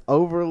 he just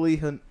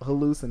overly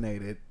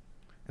hallucinated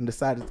and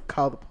decided to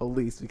call the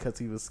police because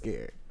he was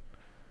scared.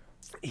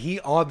 He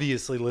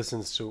obviously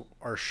listens to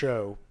our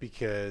show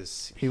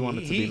because He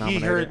wanted to be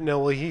nominated.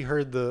 He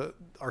heard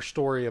our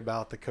story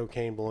about the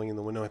cocaine blowing in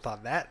the window and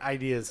thought that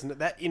idea is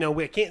that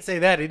I can't say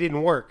that it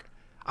didn't work.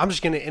 I'm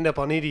just going to end up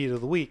on Idiot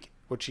of the Week.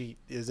 which he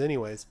is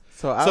anyways.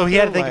 So He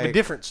had to think of a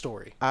different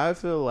story. I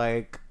feel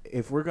like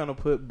if we're gonna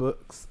put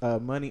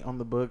money on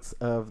the books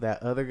of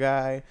that other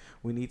guy,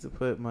 we need to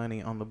put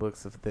money on the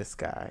books of this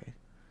guy.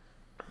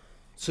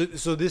 So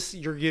this,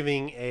 you're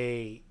giving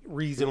a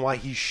reason why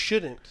he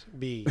shouldn't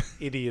be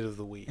Idiot of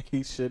the Week.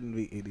 He shouldn't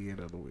be Idiot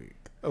of the Week.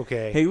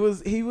 Okay. He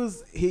was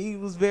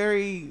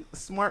very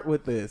smart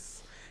with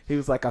this. He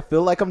was like, I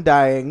feel like I'm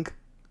dying.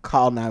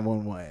 Call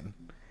 911.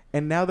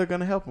 And now they're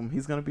gonna help him.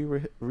 He's gonna be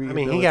rehabilitated. I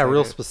mean, he got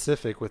real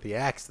specific with the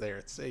axe there.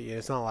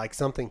 It's not like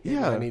something.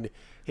 Yeah.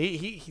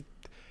 He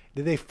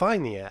did they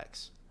find the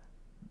axe?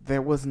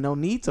 There was no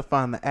need to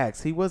find the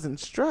axe. He wasn't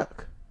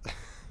struck.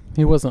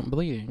 He wasn't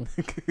bleeding.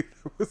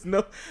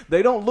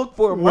 They don't look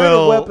for a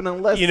murder weapon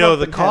unless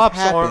the cops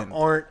happened.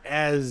 aren't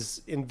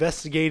as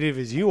investigative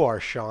as you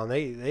are, Sean.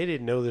 They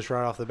didn't know this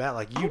right off the bat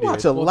like you did.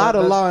 Watch a lot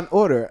of Law and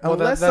Order.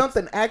 Unless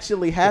something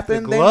actually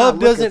happened, if the glove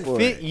doesn't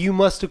fit, you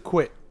must have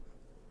quit.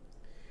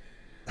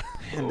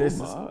 And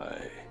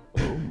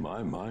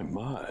oh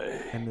my.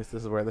 And this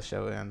is where the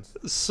show ends.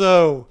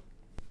 So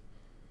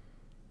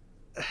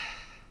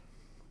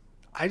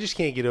I just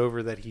can't get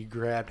over that he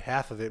grabbed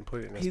half of it and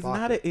put it in his He's pocket.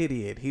 not an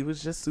idiot. He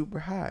was just super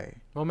high.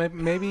 Well,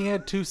 maybe he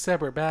had two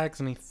separate bags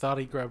and he thought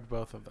he grabbed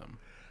both of them.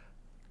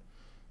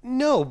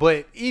 No,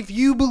 but if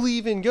you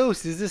believe in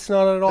ghosts, is this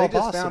not at all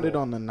possible? They just found it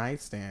on the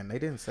nightstand. They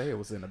didn't say it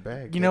was in a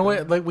bag. You know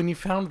what? Like when you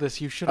found this,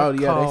 you should have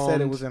called. They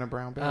said it was in a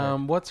brown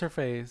bag. What's her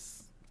face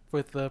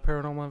with the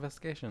paranormal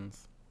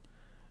investigations,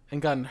 and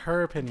gotten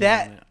her opinion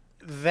on it.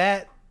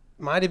 That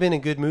might have been a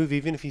good move,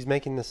 even if he's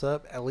making this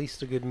up. At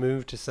least a good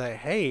move to say,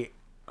 "Hey,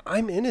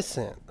 I'm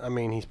innocent." I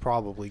mean, he's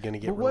probably going to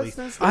get released.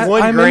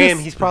 I'm gram,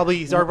 he's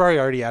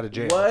already out of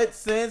jail. What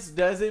sense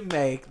does it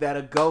make that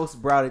a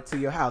ghost brought it to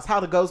your house? How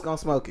the ghost gonna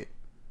smoke it?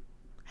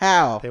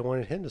 How? They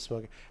wanted him to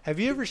smoke it. Have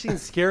you ever seen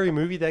Scary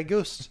Movie? That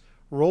ghost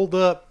rolled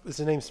up. Is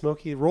his name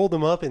Smokey? Rolled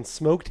him up and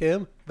smoked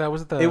him. That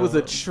was the. It was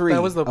a tree.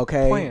 That was the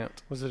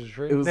plant. Was it a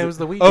tree? It was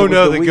the weed. Oh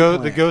no, the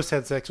the ghost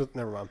had sex with.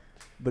 Never mind.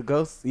 The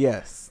ghost,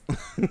 yes,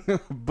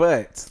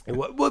 but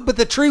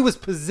the tree was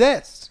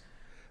possessed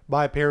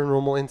by a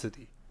paranormal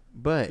entity.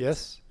 But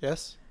yes,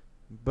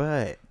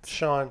 but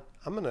Sean,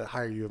 I'm gonna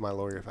hire you as my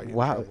lawyer if I get in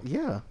trouble.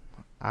 Yeah.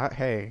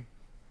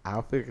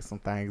 I'll figure some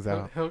things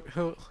out. He'll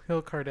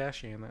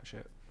Kardashian that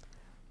shit.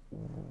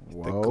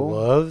 Whoa. The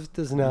glove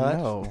does not.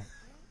 No.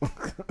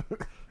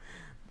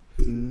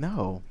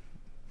 No.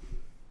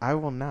 I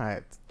will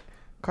not.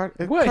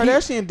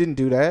 Kardashian didn't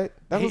do that.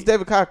 That was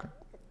David Cochran.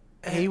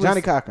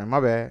 Johnny Cochran, my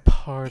bad.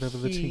 Part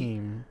of the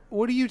team.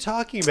 What are you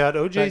talking about?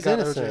 OJ's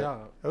innocent.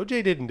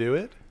 OJ didn't do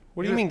it.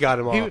 What do you mean got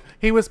him off?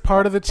 He was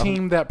part of the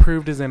team that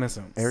proved his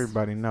innocence.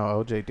 Everybody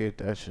know OJ did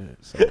that shit.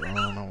 So I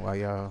don't know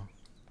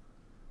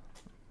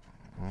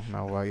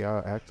why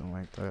y'all acting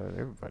like that.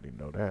 Everybody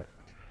know that.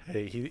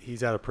 Hey,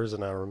 he's out of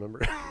prison now,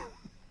 remember?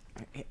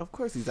 Of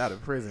course he's out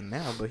of prison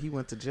now, but he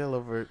went to jail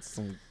over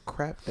some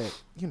crap that,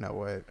 you know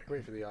what. I'm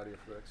ready for the audio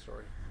for the next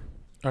story.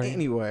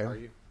 Anyway. Are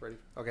you ready?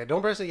 Okay,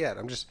 don't press it yet.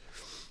 I'm just...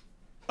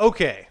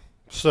 Okay,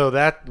 so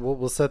that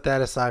we'll set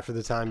that aside for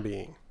the time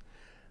being.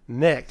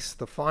 Next,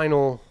 the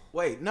final...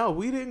 Wait, no,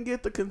 we didn't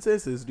get the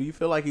consensus. Do you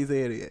feel like he's an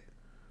idiot?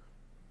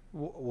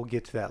 We'll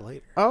get to that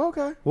later. Oh,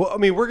 okay. Well, I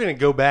mean, we're going to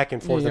go back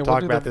and forth and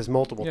talk about this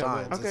multiple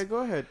times. Okay, go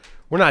ahead.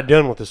 We're not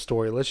done with the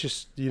story. Let's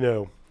just,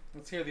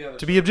 Let's hear the other.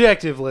 To be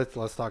objective,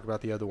 let's talk about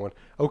the other one.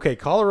 Okay,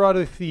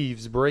 Colorado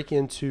thieves break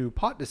into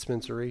pot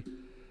dispensary,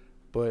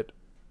 but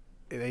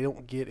they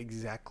don't get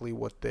exactly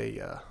what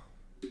they. I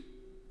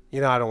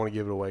don't want to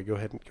give it away. Go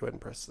ahead and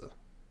press the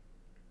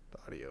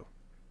audio.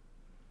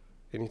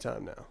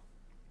 Anytime now.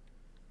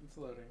 It's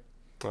loading.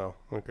 Oh,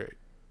 okay.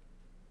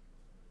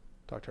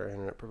 Talk to our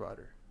internet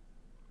provider.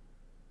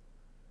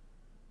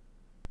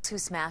 Who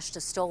smashed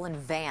a stolen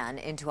van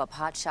into a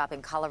pot shop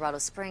in Colorado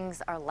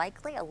Springs are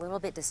likely a little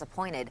bit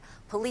disappointed.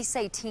 Police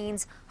say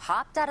teens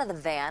hopped out of the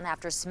van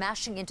after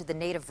smashing into the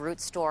Native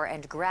Roots store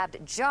and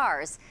grabbed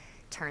jars.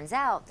 Turns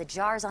out the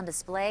jars on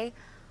display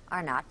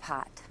are not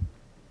pot.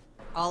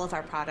 All of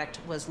our product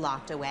was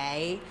locked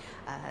away.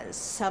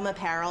 Some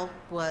apparel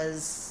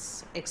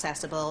was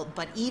accessible,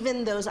 but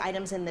even those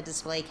items in the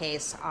display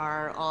case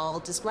are all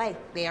display.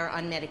 They are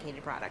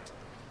unmedicated product.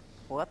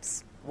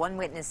 Whoops. One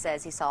witness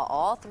says he saw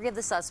all three of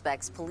the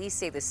suspects. Police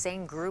say the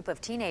same group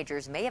of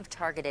teenagers may have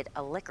targeted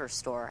a liquor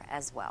store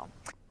as well.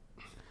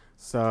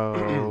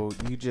 So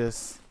you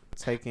just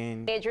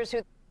taking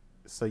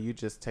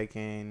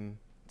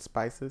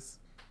spices?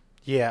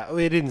 Yeah,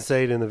 it didn't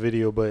say it in the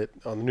video, but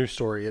on the news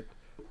story, it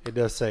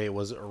does say it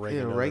was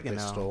oregano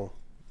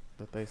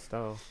that they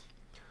stole.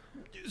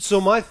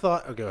 So my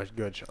thought... Oh, go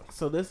ahead, Sean.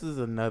 So this is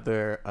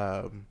another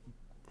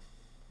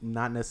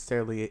not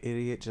necessarily an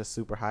idiot, just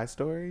super high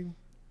story.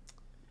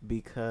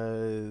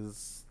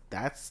 Because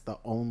that's the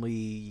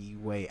only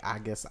way I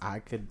guess I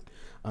could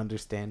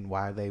understand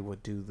why they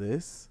would do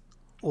this.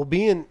 Well,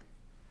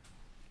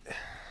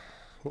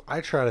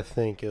 I try to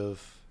think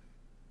of,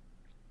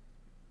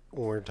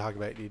 when we're talking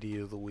about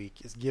Idiot of the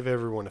Week, is give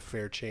everyone a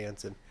fair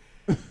chance. And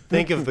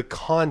think of the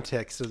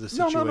context of the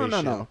situation.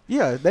 No.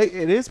 Yeah,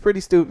 it is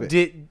pretty stupid.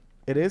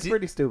 It is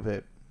pretty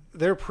stupid.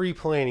 They're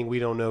pre-planning. We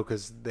don't know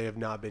because they have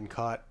not been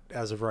caught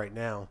as of right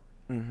now.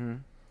 Mm-hmm.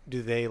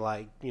 Do they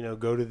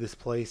go to this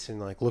place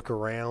and look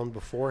around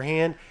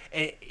beforehand?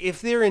 And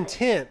if their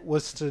intent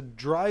was to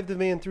drive the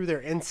van through there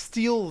and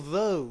steal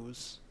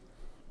those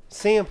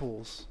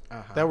samples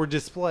that were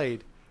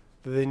displayed,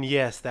 then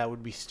yes, that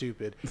would be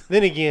stupid.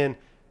 Then again,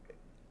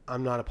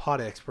 I'm not a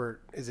pot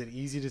expert. Is it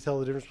easy to tell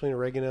the difference between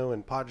oregano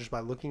and pot just by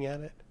looking at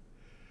it?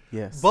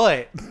 Yes.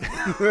 But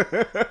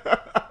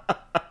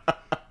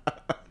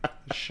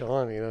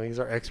Sean, he's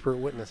our expert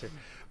witness here.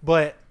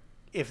 But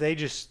if they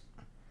just,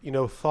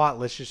 thought,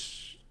 let's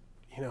just,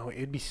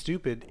 it'd be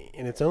stupid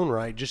in its own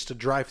right just to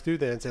drive through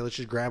there and say, let's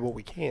just grab what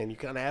we can. You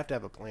kind of have to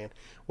have a plan,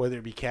 whether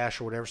it be cash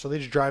or whatever. So they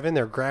just drive in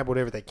there, grab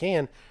whatever they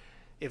can.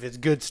 If it's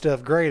good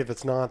stuff, great. If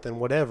it's not, then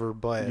whatever.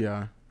 But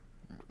yeah.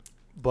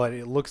 But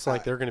it looks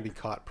like they're going to be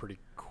caught pretty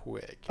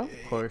quick. Of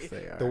course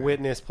they are. The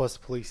witness plus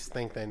the police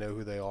think they know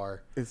who they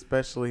are.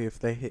 Especially if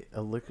they hit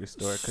a liquor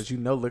store, because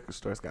liquor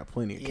stores got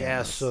plenty of cameras.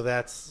 Yeah, so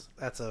that's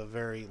a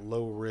very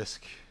low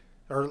risk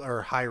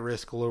or high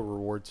risk, low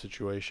reward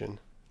situation.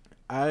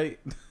 I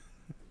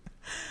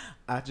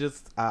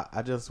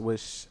just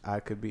wish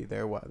I could be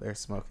there while they're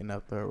smoking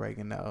up the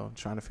oregano,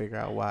 trying to figure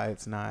out why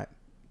it's not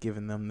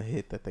giving them the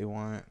hit that they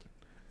want.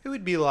 It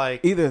would be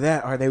like either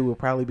that, or they will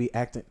probably be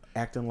acting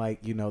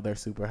like they're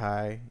super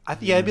high.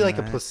 It'd be like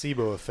a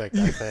placebo effect.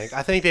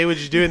 I think they would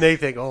just do it, and they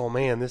think, "Oh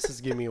man, this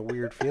is giving me a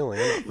weird feeling.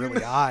 I'm not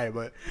really high,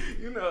 but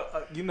and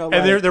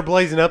they're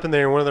blazing up in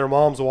there, and one of their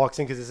moms walks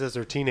in because it says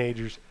they're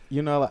teenagers.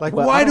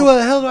 Why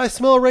the hell do I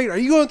smell right? Are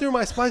you going through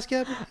my spice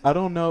cabinet? I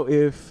don't know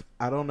if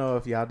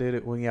y'all did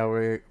it when y'all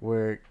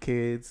were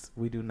kids.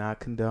 We do not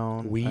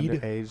condone weed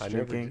underage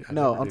drinking.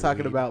 No, I'm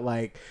talking about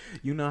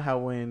how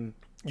when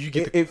you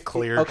get the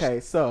clears. Okay,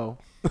 so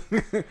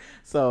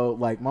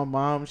my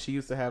mom, she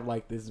used to have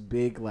this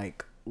big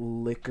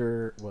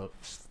liquor, well,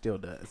 she still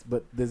does,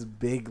 but this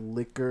big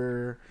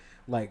liquor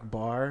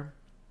bar,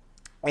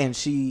 and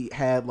she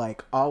had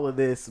all of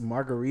this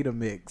margarita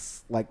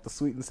mix, the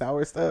sweet and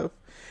sour stuff,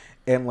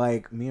 and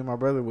me and my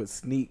brother would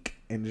sneak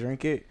and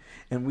drink it,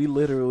 and we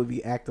literally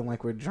be acting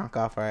like we're drunk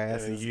off our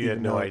asses. You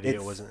had no idea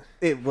it wasn't.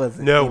 It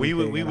wasn't. No, we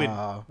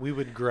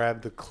would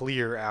grab the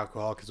clear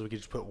alcohol because we could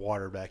just put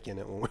water back in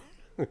it when we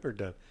were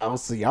done. Oh,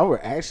 so y'all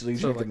were actually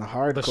drinking the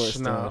hardcore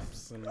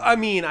stuff. I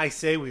mean, I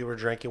say we were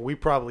drinking. We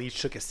probably each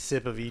took a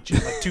sip of each,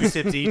 2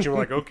 sips each, and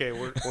we're like, okay,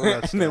 we're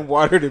not. And then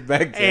watered it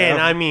back down.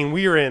 And I mean,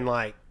 we were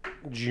in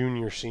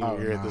junior, senior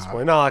year at this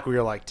point. Not like we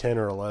were 10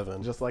 or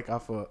 11. Just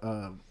off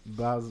of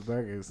Bob's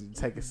Burgers, you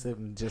take a sip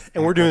and just.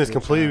 And we're doing this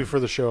completely before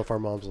the show. If our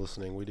mom's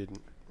listening, we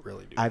didn't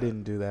really do. I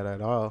didn't do that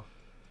at all.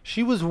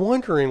 She was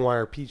wondering why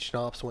our peach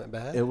schnapps went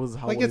bad. It was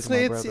always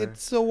my brother.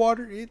 It's so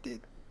water.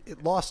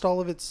 It lost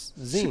all of its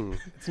zing.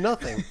 It's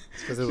nothing.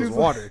 It's because it was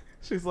water.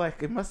 She's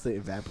like, it must have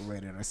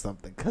evaporated or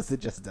something because it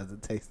just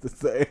doesn't taste the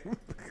same.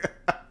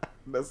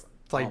 It's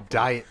like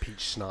diet peach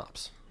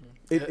schnapps.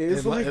 It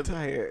is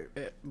diet.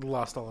 It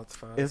lost all its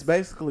fun. It's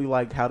basically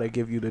how they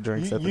give you the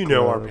drinks at the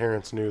club. Our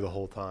parents knew the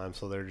whole time,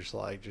 so they're just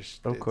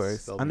Of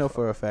course. I know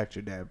for a fact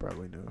your dad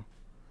probably knew.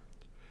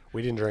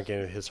 We didn't drink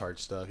any of his hard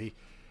stuff. He,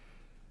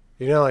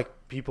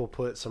 people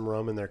put some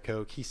rum in their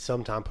Coke. He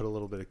sometimes put a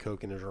little bit of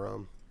Coke in his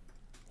rum.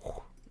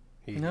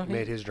 He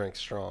made his drink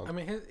strong. I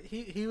mean,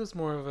 he was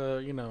more of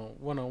a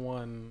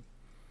 101.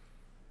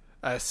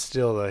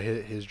 Still though,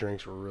 his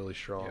drinks were really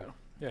strong.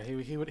 Yeah.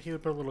 He would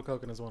put a little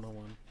Coke in his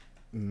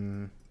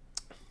 101.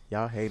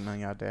 Y'all hating on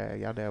y'all dad.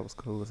 Y'all dad was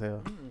cool as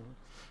hell.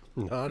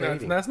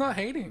 That's not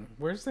hating.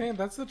 We're saying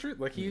that's the truth.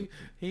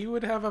 He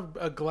would have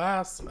a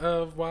glass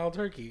of wild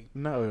turkey.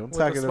 No, I'm with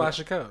talking a splash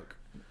of Coke.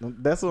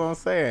 That's what I'm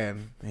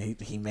saying.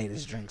 He made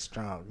his drink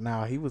strong.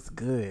 No, he was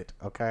good.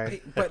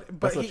 Okay, but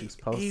that's what you're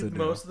supposed to do.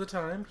 Most of the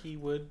time, he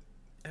would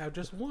have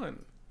just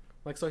one.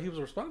 So he was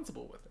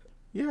responsible with it.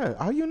 Yeah,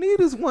 all you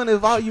need is one.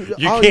 If all you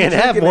can't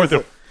have more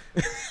than.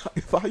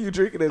 If all you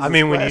drinking is,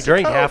 when you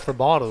drink half the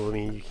bottle,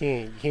 you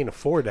can't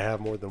afford to have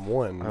more than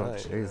one. Oh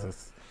right,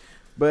 Jesus!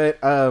 But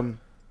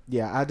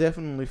yeah, I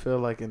definitely feel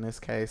like in this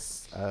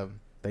case,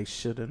 they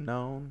should have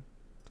known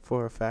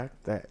for a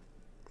fact that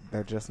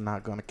they're just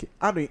not going to.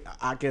 I mean,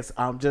 I guess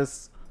I'm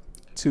just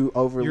too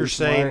overly. You're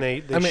smart.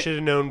 saying they should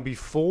have known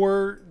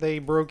before they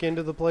broke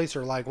into the place,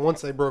 or once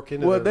they broke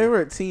into. Well, they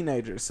were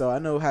teenagers, so I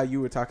know how you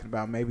were talking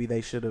about. Maybe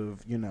they should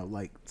have,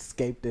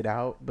 scaped it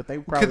out, but they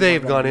probably could they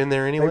have gone in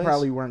there anyway? They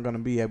probably weren't going to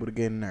be able to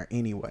get in there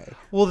anyway.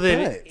 Well,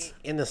 then,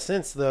 in a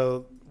sense,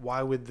 though,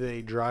 why would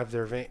they drive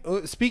their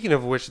van? Speaking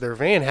of which, their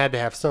van had to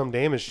have some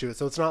damage to it,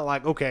 so it's not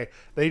like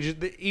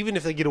even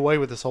if they get away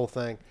with this whole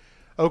thing,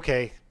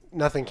 okay.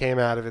 Nothing came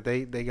out of it.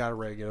 They got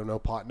oregano, no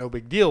pot, no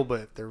big deal.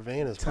 But their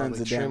van is tons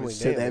probably of damage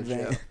to that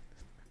van. Yeah.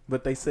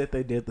 But they said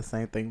they did the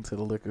same thing to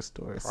the liquor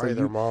store. Probably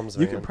their mom's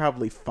van. You can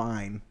probably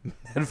find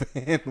that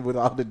van with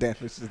all the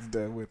damage that's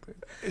done with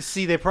it.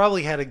 See, they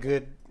probably had a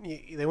good.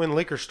 They went to the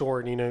liquor store,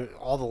 and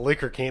all the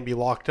liquor can't be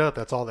locked up.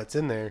 That's all that's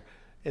in there.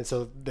 And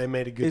so they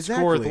made a good score at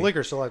the Exactly.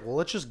 liquor. So like, well,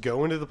 let's just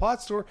go into the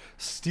pot store,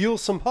 steal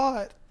some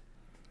pot.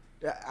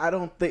 I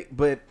don't think,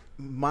 but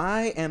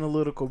my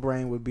analytical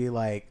brain would be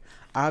like,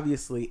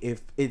 obviously,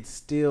 if it's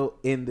still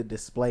in the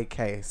display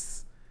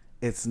case,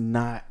 it's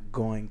not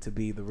going to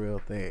be the real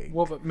thing.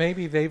 Well, but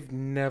maybe they've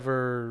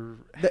never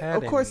had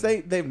Of course,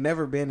 any. they've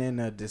never been in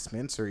a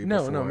dispensary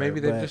before. No, maybe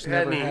they've but- just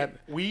never Any had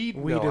weed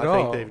weed no, at I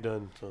all. think they've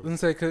done. So. And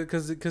say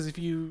because if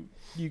you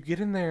get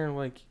in there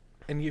like,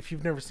 and if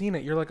you've never seen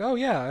it, you're like, oh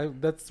yeah,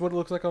 that's what it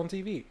looks like on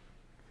TV.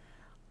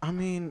 I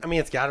mean, I mean,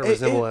 it's got to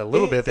resemble it a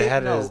little bit. They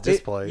had it as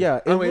display. Yeah,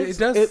 It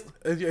does.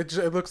 It,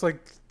 It looks like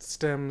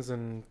stems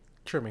and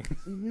trimming.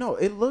 no,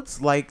 it looks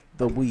like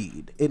the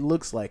weed. It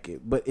looks like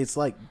it, but it's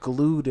like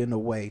glued in a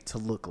way to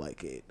look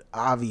like it.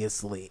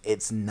 Obviously,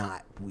 it's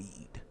not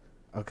weed.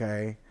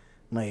 Okay,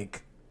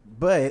 like,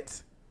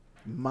 but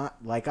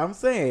like I'm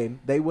saying,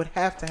 they would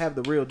have to have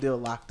the real deal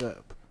locked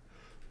up.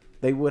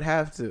 They would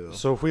have to.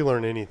 So if we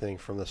learn anything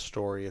from this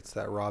story, it's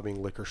that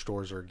robbing liquor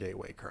stores are a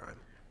gateway crime.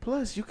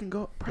 Plus, you can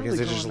probably Because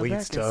it go just in the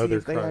leads back to and see other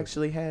if they crimes.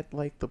 actually had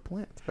like the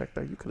plants back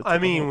there. You could. I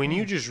mean, when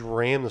you just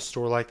ram the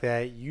store like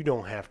that, you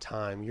don't have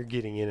time. You're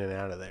getting in and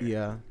out of there.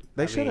 yeah,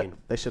 I they mean-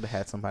 should have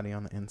had somebody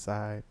on the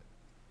inside.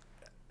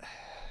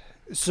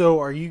 So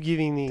are you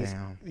giving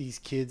Damn. these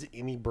kids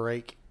any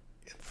break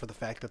for the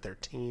fact that they're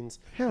teens?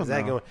 Hell Is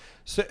that no.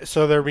 going?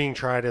 So they're being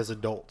tried as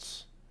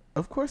adults.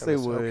 Of course they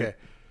would. Okay.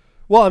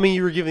 Well, I mean,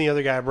 you were giving the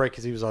other guy a break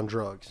because he was on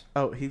drugs.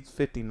 Oh, he's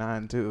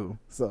 59 too,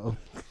 so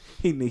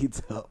he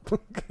needs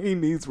help. He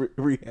needs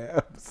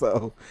rehab.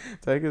 So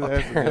take his ass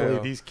to Apparently,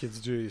 jail. these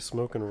kids do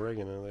smoking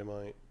oregano. They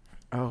might.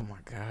 Oh my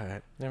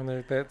god! I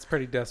mean, that's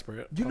pretty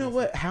desperate. You know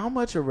honestly. what? How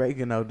much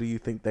oregano do you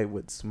think they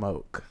would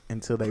smoke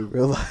until they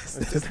realize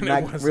that it's It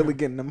not wasn't. really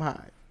getting them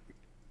high?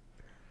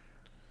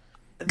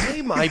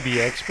 They might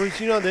be experts.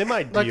 You know, they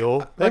might Like- deal.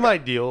 They like,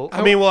 might deal.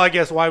 I mean, well, I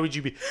guess why would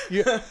you be?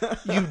 You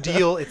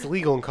deal. It's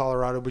legal in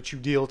Colorado, but you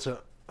deal to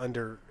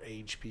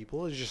underage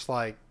people. It's just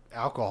like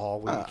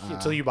alcohol.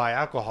 Until you buy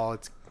alcohol,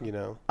 it's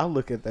I'll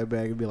look at that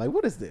bag and be like,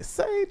 "What is this?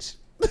 Sage?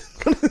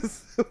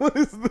 what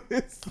is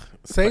this?"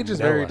 Sage is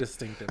very Vanilla.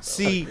 distinctive. Though.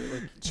 See,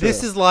 Like,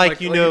 this is like,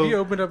 if you know,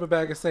 open up a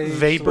bag of sage,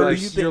 vapor. like,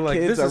 Do you think you're like,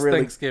 kids this are is really-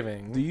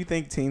 Thanksgiving. Do you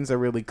think teens are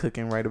really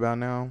cooking right about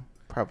now?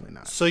 Probably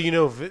not. So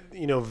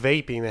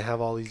vaping. They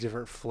have all these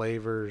different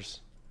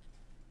flavors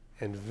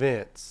and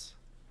vents.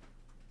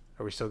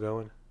 Are we still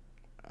going?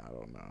 I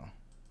don't know.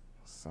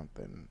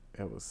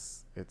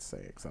 It's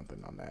saying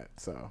something on that.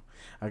 So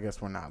I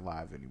guess we're not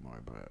live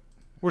anymore, but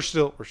We're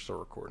still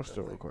recording. we're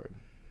still recording.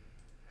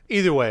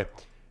 Either way,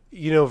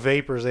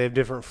 vapors. They have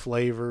different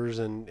flavors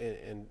and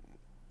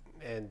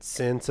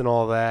scents and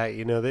all that.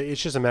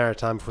 It's just a matter of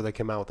time before they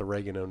come out with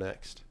oregano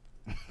next.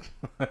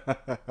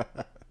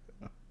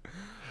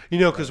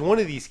 Because one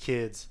of these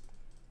kids,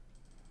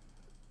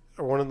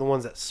 or one of the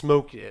ones that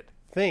smoked it,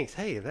 thinks,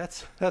 "Hey,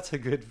 that's a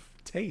good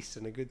taste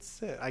and a good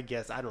scent." I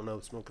guess I don't know.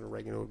 Smoking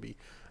oregano would be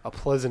a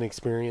pleasant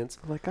experience,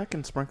 Like, I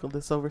can sprinkle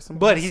this over some.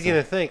 but he's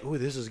gonna think, "Oh,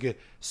 this is good."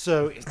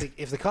 So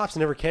if the cops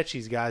never catch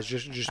these guys,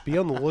 just be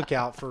on the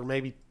lookout for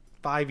maybe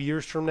 5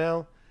 years from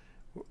now.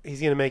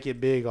 He's gonna make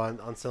it big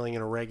on selling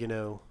an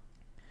oregano.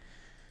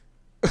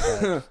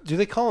 Do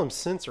they call them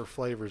scents or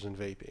flavors in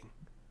vaping?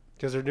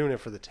 Because they're doing it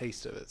for the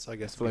taste of it. So I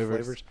guess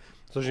flavors. So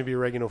there's going to be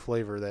oregano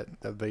flavor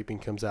that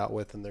vaping comes out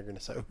with, and they're going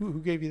to say, who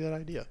gave you that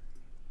idea?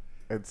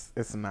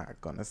 It's not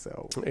gonna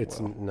sell.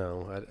 It's well.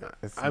 no.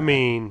 It's I not.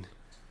 mean,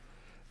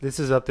 this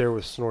is up there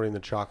with snorting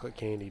the chocolate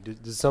candy.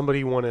 Does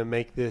somebody want to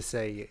make this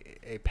a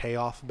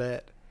payoff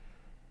bet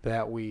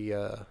that we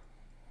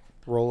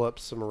roll up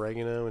some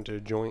oregano into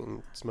a joint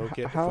and smoke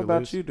it? How if we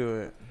about lose? you do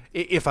it?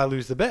 If I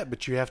lose the bet,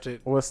 but you have to.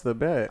 What's the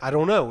bet? I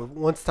don't know.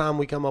 Once time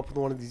we come up with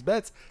one of these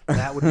bets,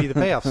 that would be the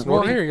payoff. Well,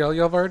 Snorting. here y'all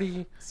have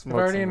already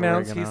Smoke some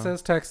announced. He oregano.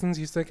 says Texans,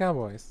 you say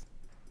Cowboys.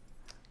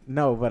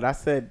 No, but I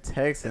said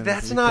Texans.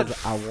 That's not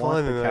because I fun.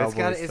 want the Though.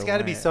 Cowboys It's to got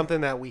to be win.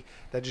 something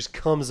that just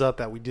comes up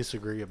that we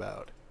disagree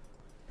about.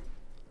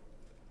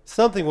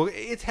 Something. Well,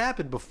 it's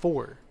happened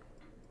before.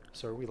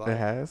 So are we live? It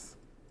has.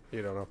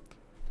 You don't know.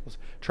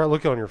 Try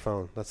looking on your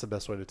phone. That's the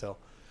best way to tell.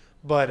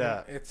 But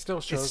It still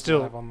shows still-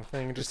 live on the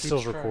thing. It just it's still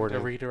keeps trying recording.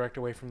 to redirect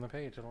away from the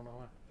page. I don't know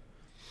why.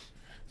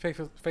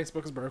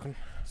 Facebook is broken.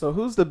 So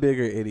who's the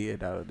bigger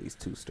idiot out of these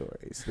two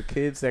stories? The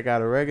kids that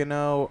got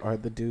oregano, or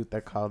the dude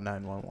that called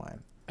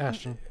 911?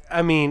 Ashton.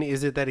 I mean,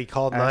 is it that he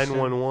called Ashton?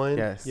 911?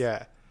 Yes.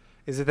 Yeah.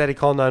 Is it that he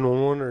called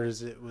 911, or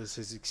was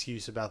his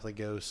excuse about the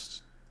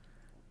ghost?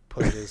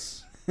 Put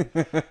his.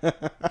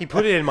 He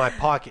put it in my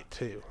pocket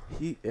too.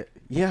 He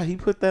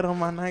put that on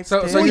my So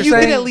nightstand. Well, you're you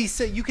could saying-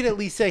 at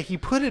least say he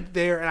put it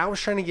there, and I was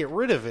trying to get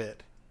rid of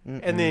it,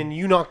 and then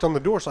you knocked on the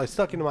door, so I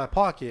stuck it into my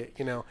pocket.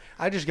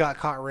 I just got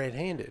caught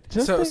red-handed.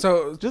 Just So think-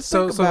 so just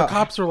so think so the about-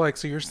 cops were like,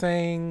 so you're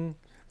saying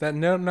that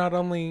not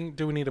only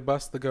do we need to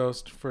bust the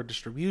ghost for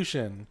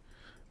distribution,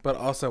 but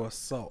also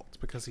assault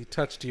because he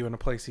touched you in a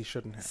place he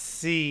shouldn't have.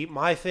 See,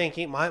 my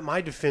thinking, my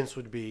defense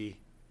would be,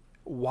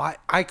 why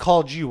I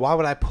called you? Why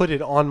would I put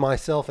it on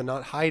myself and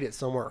not hide it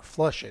somewhere or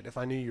flush it if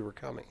I knew you were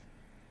coming?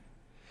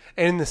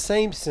 And in the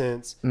same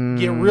sense,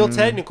 get real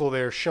technical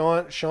there,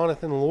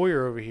 Jonathan, the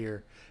lawyer over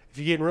here. If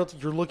you get real,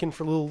 you're looking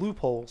for little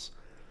loopholes.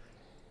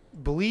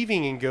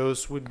 Believing in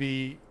ghosts would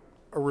be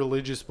a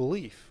religious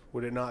belief,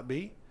 would it not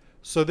be?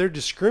 So they're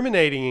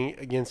discriminating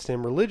against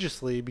him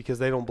religiously because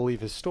they don't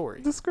believe his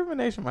story.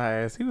 Discrimination, my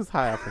ass. He was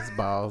high off his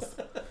balls.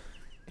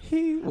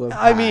 He was.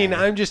 I mean,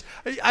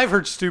 I've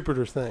heard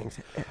stupider things.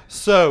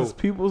 So his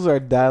pupils are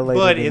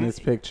dilated but in this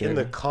picture. In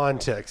the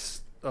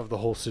context of the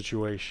whole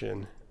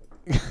situation,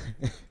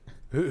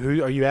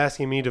 who are you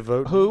asking me to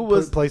vote?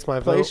 Place my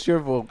vote? Place your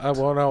vote.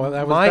 Well, no,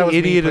 that was my me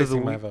idiot of the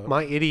placing my week. vote.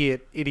 My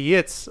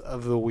idiots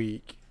of the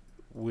week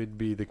would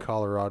be the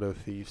Colorado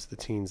thieves, the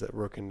teens that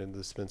broke into the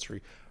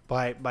dispensary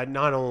by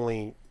not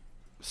only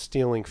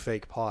stealing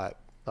fake pot,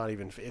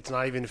 it's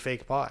not even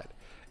fake pot.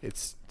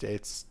 It's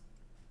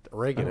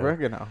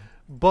oregano.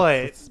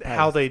 But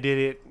how they did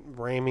it,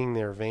 ramming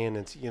their van,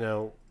 it's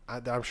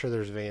I'm sure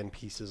there's van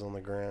pieces on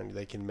the ground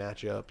they can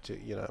match up to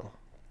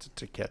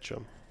to catch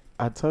them.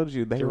 I told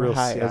you they were real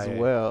high CIA. as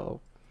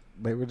well.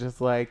 They were just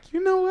like,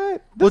 you know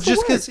what? Well, This'll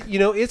just because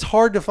work. it's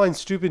hard to find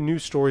stupid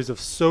news stories of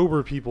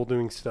sober people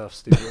doing stuff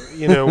stupid.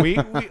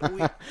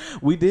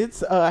 We did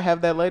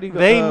have that lady.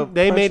 They punch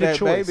made a that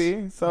choice.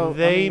 Baby, so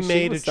They she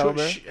made a was sober.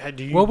 choice.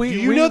 Do you, Well, do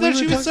you know that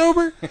she was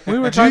sober? We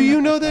were Do talking.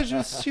 you know that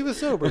she was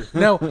sober?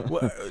 No,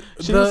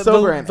 She was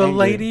sober and the angry.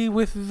 lady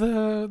with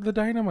the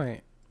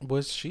dynamite,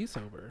 was she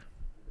sober?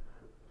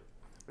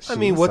 She I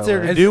mean, was what's there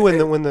to sober. do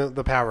when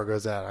the power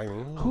goes out? I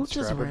mean, Who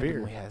just grab a beer.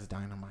 randomly has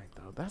dynamite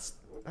though? That's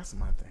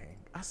my thing.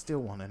 I still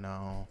want to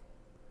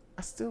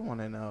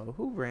know.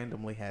 Who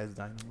randomly has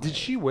dynamite. Did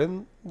she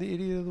win the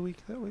idiot of the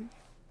week that week?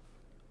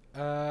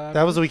 That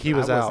That was the week he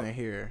was I out. wasn't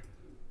here.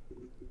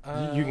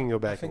 You can go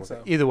back I think and look.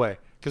 so. Either way,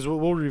 because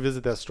we'll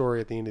revisit that story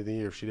at the end of the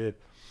year if she did.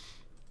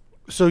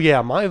 So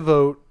yeah, my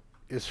vote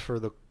is for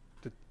the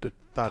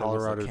Thought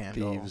Colorado it was a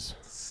candle. thieves.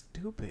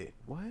 Stupid.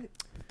 What?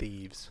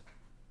 Thieves.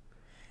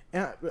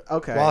 Yeah.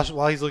 Okay.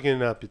 While he's looking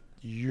it up,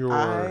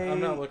 I'm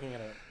not looking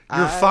at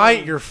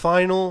it. your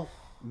final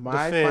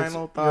My defense,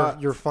 final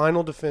thought. your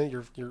final defense,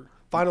 your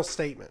final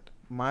statement,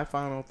 My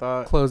final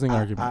thought. Closing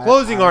argument.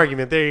 closing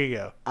argument. There you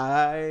go.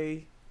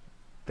 I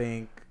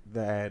think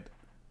that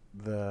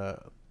the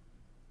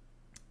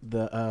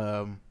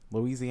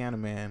Louisiana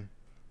man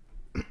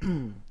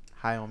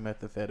high on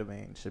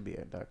methamphetamine should be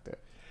abducted.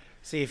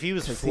 See, if he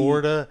was 'Cause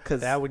Florida,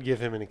 'cause- that would give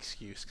him an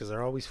excuse because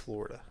they're always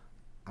Florida.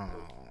 Oh,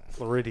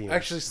 Floridians.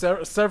 Actually,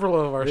 several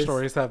of our This-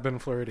 stories have been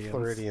Floridians.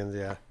 Floridians,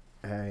 yeah.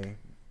 hey,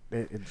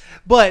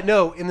 But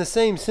no, in the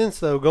same sense,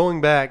 though, going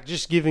back,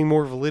 just giving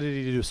more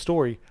validity to the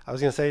story, I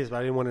was going to say this, but I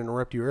didn't want to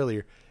interrupt you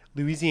earlier.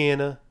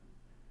 Louisiana,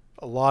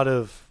 a lot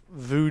of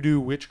voodoo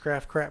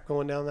witchcraft crap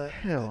going down that.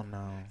 hell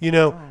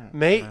no.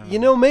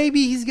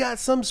 Maybe he's got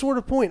some sort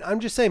of point. I'm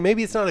just saying,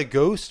 maybe it's not a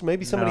ghost.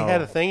 Maybe somebody No.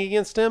 had a thing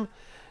against him.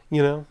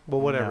 But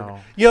whatever.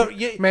 No.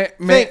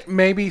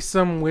 Maybe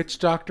some witch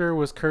doctor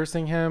was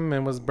cursing him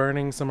and was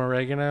burning some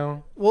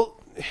oregano. Well,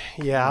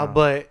 yeah,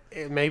 but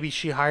maybe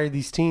she hired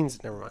these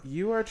teens. Never mind.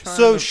 You are trying.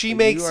 So to, she you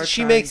makes are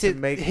she trying makes to it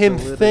make him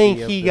validity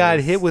think of he got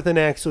this. hit with an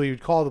axe, so he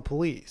would call the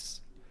police.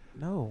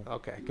 No.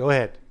 Okay, go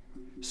ahead.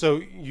 So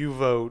you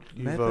vote.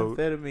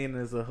 Methamphetamine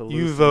is a hallucinogen.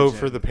 You vote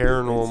for the It's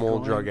paranormal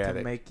going drug to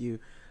addict. make you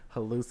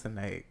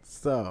hallucinate.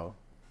 So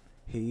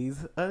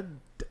he's a.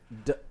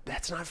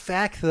 That's not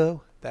fact,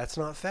 though. That's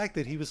not fact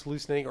that he was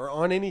hallucinating or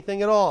on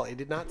anything at all. It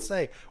did not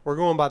say. We're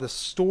going by the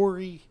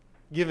story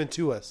given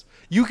to us.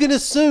 You can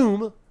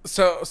assume.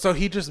 So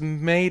he just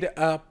made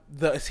up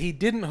he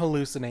didn't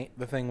hallucinate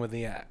the thing with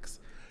the axe.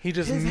 He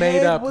just His made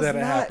head up was that it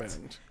not-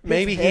 happened.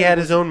 Maybe he head had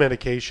was- his own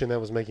medication that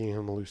was making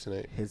him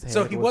hallucinate. His head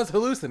So he was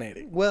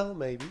hallucinating. Well,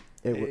 maybe.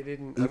 It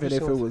didn't. I'm even just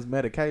if it going- was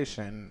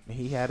medication,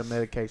 he had a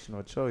medication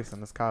of choice,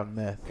 and it's called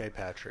meth. Okay,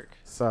 Patrick.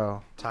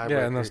 So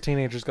Yeah, and those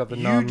teenagers got the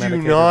You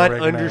non-medicated do not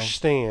oregano.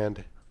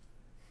 understand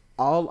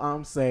all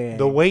I'm saying,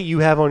 the weight you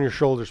have on your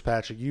shoulders,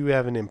 Patrick. You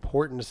have an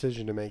important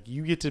decision to make.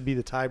 You get to be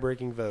the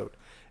tie-breaking vote.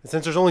 And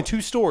since there's only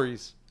two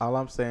stories, all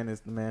I'm saying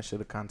is the man should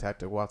have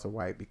contacted Walter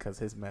White because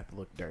his meth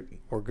looked dirty.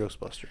 or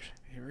Ghostbusters.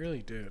 He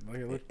really did. Like,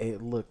 it looked,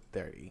 It looked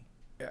dirty.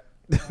 yeah.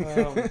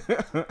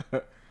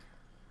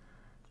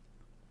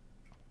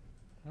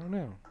 I don't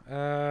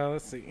know.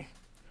 Let's see.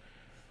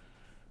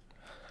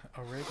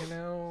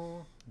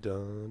 Oregano.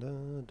 Dun,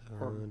 dun,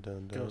 Or dun,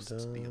 dun, dun, ghost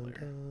dun, dealer.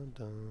 dun,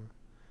 dun,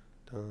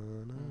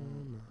 dun,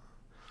 dun.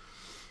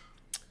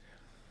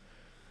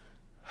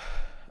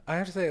 I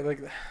have to say, like,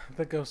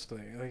 the ghost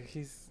thing. Like,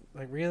 he's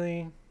like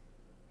really,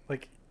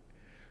 like,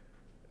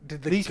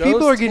 did the These ghost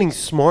people are hit- getting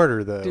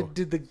smarter, though.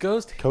 Did the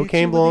ghost hit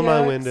Cocaine you with blowing the my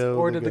axe, window,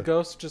 or the did the go-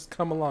 ghost just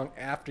come along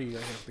after you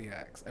hit the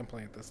axe and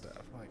plant the stuff?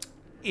 Like,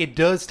 It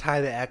does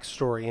tie the axe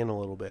story in a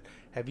little bit.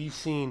 Have you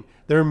seen?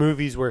 There are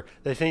movies where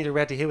they think they're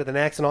about to hit with an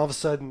axe, and all of a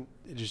sudden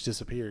it just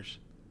disappears.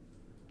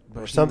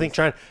 Or something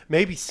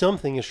maybe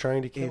something is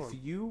trying to kill If him.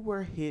 you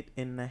were hit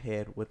in the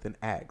head with an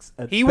axe,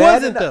 He bad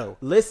wasn't, enough- though.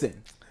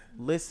 Listen.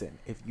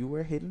 If you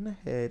were hit in the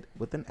head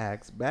with an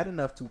axe, bad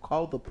enough to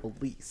call the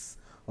police,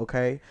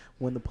 Okay?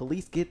 When the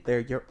police get there,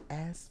 your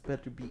ass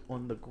better be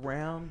on the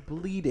ground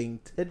bleeding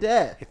to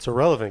death. It's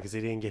irrelevant because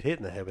he didn't get hit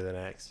in the head with an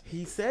axe.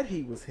 He said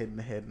he was hitting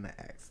the head in the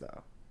axe,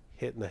 though.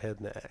 Hit in the head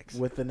in the axe.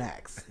 With an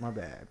axe. My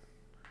bad.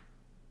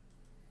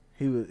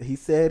 He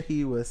said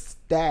he was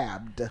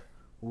stabbed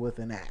with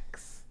an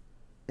axe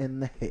in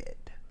the head.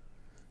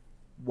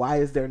 Why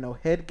is there no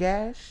head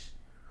gash?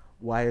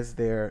 Why is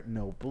there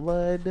no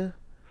blood?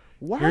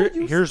 Why are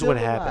you here's still what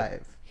alive?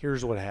 happened.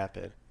 Here's what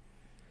happened.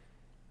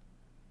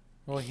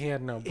 Well, he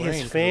had no brain.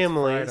 His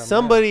family,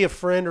 somebody, a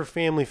friend or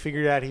family,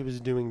 figured out he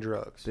was doing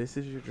drugs. This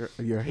is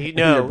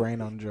your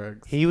brain on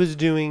drugs. He was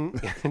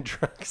doing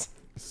drugs.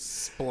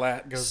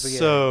 Splat goes the air.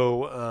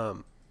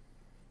 So,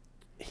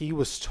 he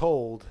was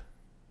told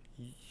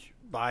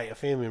by a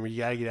family member, you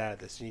gotta get out of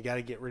this, and you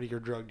gotta get rid of your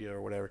drug dealer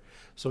or whatever.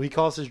 So he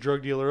calls his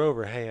drug dealer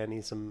over. Hey, I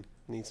need some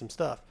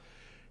stuff.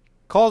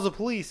 Calls the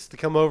police to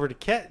come over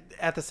to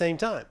at the same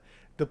time.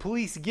 The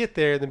police get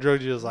there, and the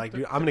drug dealer's like,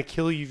 dude, I'm gonna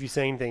kill you if you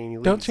say anything. And he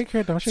leaves. Don't shake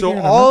your head. So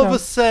all of a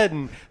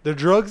sudden, the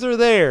drugs are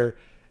there.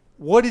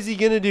 What is he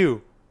gonna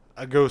do?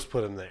 A ghost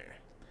put him there.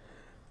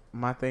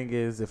 My thing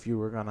is, if you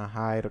were gonna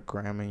hide a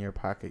gram in your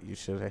pocket, you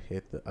should have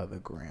hid the other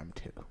gram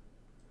too.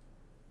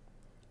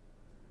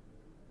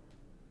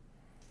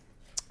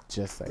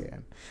 Just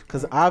saying.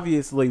 Because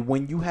obviously,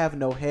 when you have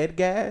no head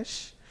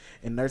gash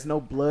and there's no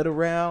blood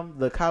around,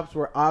 the cops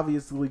were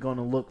obviously going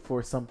to look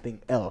for something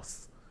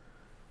else.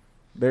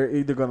 They're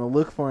either going to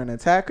look for an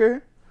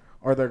attacker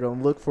or they're going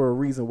to look for a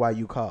reason why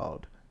you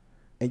called.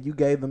 And you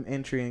gave them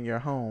entry in your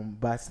home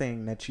by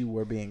saying that you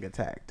were being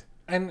attacked.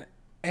 And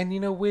you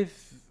know,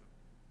 with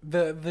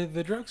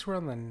the drugs were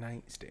on the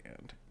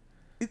nightstand.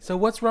 So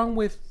what's wrong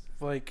with,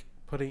 like,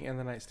 putting it in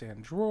the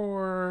nightstand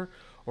drawer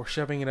or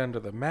shoving it under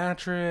the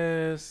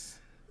mattress?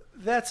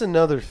 That's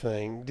another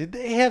thing. Did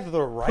they have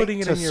the right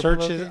to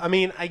search it? I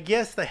mean, I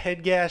guess the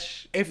head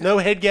gash. If no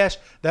head gash,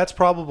 that's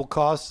probable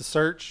cause to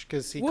search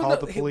because he called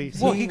the police.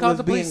 He called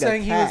the police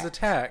saying he was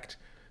attacked.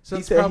 So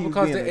it's probable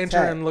cause to enter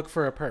and look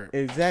for a perp.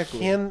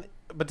 Exactly.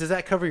 But does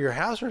that cover your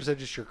house or is that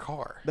just your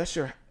car?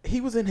 He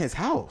was in his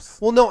house.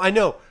 Well, no, I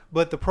know.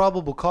 But the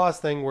probable cause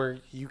thing where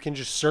you can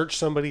just search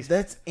somebody's...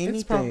 That's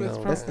anything.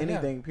 That's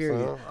anything, period.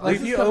 So, like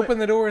if you open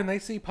the door and they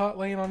see pot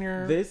laying on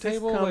your table... This is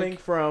coming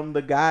from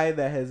the guy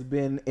that has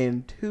been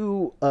in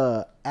 2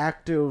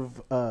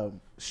 active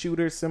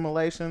shooter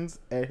simulations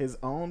at his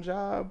own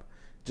job.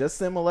 Just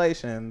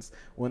simulations.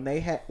 When they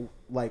had...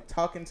 Like,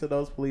 talking to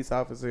those police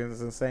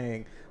officers and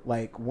saying,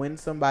 like, when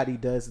somebody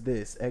does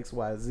this, X,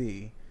 Y,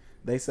 Z...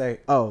 They say,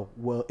 oh,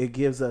 well, it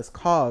gives us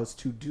cause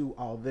to do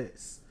all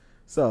this.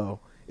 So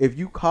if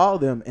you call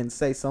them and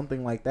say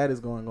something like that is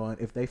going on,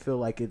 if they feel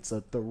like it's a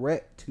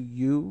threat to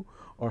you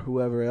or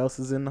whoever else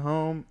is in the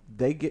home,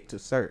 they get to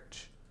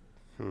search.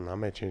 I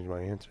may change my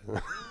answer.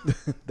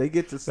 They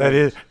get to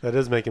search. That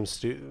does make him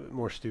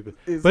more stupid.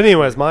 Exactly. But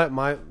anyways,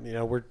 my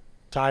we're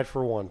tied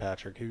for one,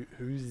 Patrick.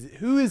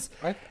 Who is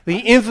the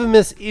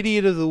infamous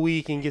idiot of the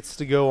week and gets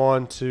to go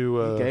on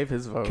to he gave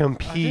his vote.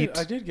 Compete.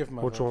 I did give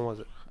my Which vote. one was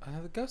it?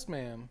 The Ghost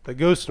Man. The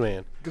Ghost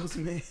Man. Ghost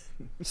Man.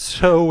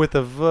 So with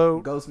the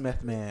vote, Ghost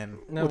Meth Man.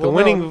 No, with the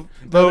winning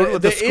vote,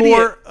 with the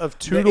score of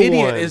 2 to 1. The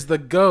idiot is the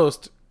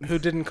ghost who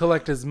didn't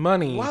collect his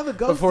money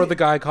before the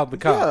guy called the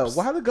cops.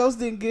 Yeah, why the ghost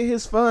didn't get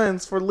his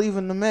funds for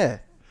leaving the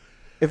meth?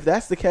 If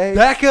that's the case,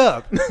 back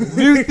up.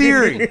 New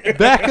theory.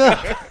 Back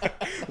up.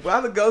 Why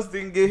the ghost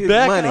didn't get his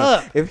money?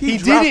 Up. If he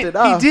dropped it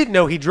off, he did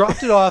know he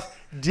dropped it off.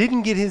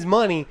 Didn't get his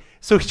money.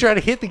 So he's trying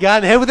to hit the guy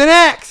in the head with an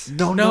axe.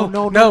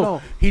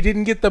 No. He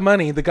didn't get the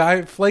money. The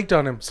guy flaked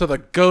on him, so the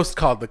ghost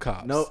called the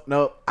cops.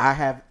 No. I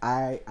have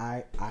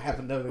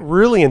another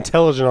really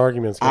intelligent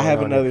arguments. I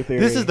have another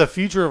theory. This is the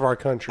future of our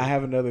country. I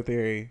have another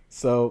theory.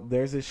 So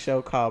there's this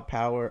show called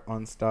Power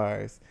on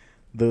Stars.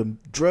 The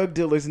drug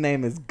dealer's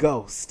name is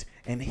Ghost,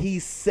 and he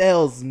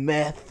sells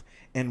meth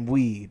and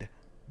weed.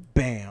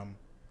 Bam,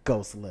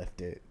 Ghost left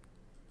it.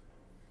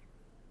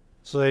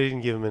 So they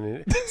didn't give him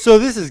any. So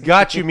this is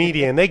Got You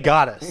Media, and they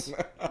got us.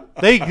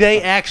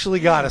 They actually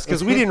got us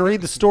because we didn't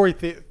read the story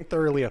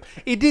thoroughly.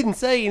 It didn't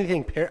say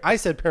anything. I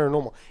said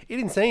paranormal. It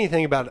didn't say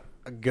anything about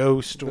a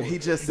ghost. He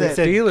just said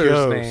the dealer's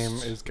ghost.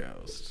 name is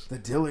Ghost. The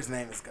dealer's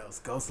name is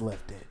Ghost. Ghost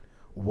left it.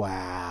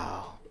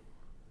 Wow.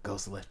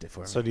 Ghost left it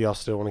for me. So do y'all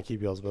still want to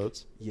keep y'all's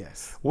votes?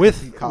 Yes.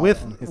 With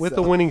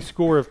the winning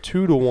score of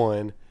 2 to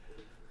 1,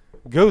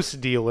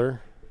 Ghost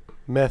Dealer.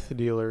 Meth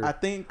dealer, I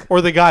think,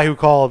 or the guy who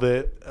called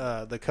it,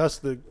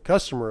 the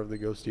customer of the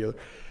ghost dealer,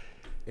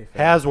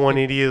 has won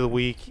Idiot of the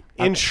Week,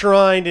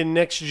 enshrined in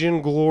Next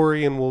Gen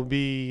glory, and will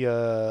be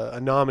a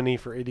nominee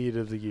for Idiot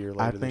of the Year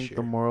later this year. I think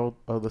the moral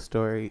of the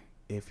story: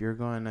 if you're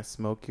going to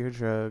smoke your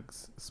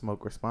drugs,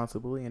 smoke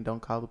responsibly, and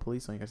don't call the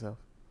police on yourself.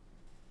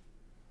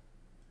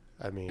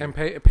 I mean, and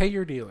pay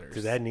your dealers.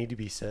 Does that need to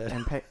be said?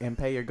 And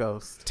pay your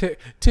ghost.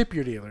 Tip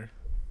your dealer.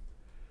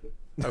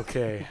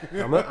 Okay,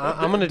 I'm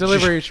gonna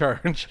delivery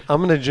charge.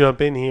 I'm gonna jump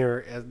in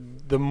here as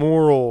the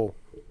moral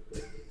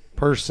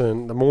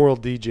person, the moral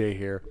DJ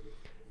here.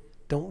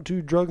 Don't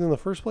do drugs in the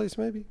first place,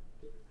 maybe.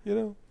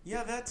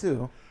 Yeah, that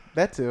too.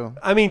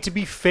 I mean, to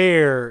be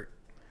fair,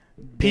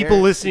 people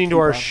Dare listening to keep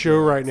our off show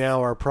right drugs.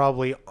 now are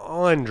probably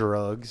on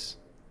drugs.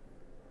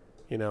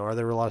 You know, are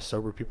there a lot of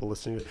sober people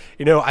listening to it?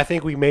 You know, I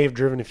think we may have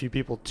driven a few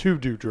people to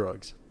do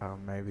drugs. Oh,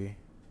 maybe.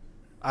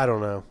 I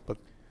don't know, but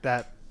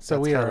So that's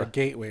we are a kinda-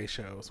 gateway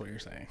show, is what you're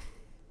saying.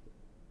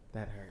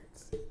 That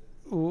hurts.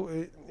 Ooh,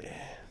 it-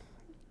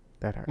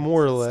 That hurts.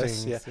 more or less,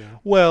 Stings, yeah. yeah.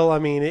 Well, I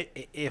mean,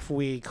 if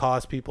we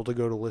cause people to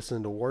go to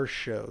listen to worse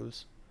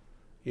shows,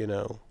 you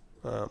know,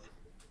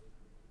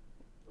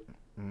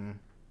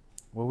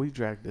 Well, we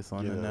dragged this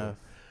on Yeah.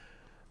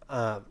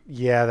 enough.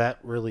 yeah, that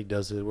really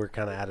does it. We're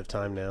kind of out of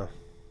time now.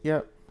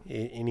 Yep.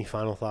 Any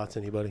final thoughts,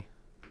 anybody?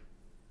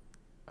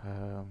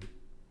 Um,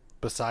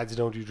 Besides,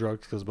 don't do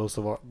drugs because both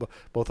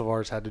of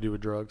ours had to do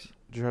with drugs.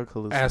 drug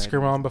hallucinations. Ask your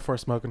mom before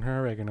smoking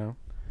her oregano.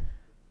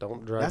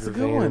 Don't drive That's your a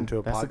good van one. into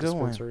a That's pot a good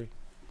one. dispensary.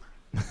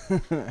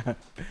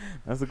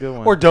 That's a good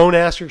one. Or don't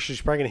ask her. She's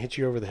probably gonna hit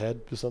you over the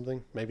head with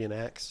something, maybe an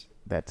axe.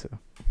 that too.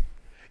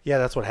 Yeah,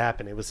 that's what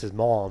happened. It was his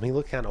mom. He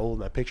looked kind of old in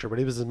that picture, but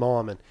it was his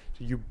mom. And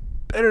you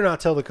better not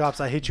tell the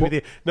cops I hit you with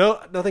it. No,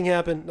 nothing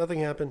happened. Nothing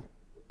happened.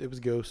 It was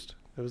ghost.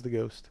 It was the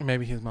ghost.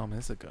 Maybe his mom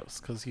is a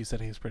ghost because you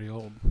said he was pretty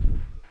old.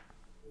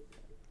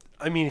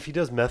 I mean, if he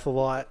does meth a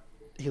lot,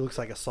 he looks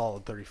like a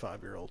solid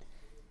 35-year-old.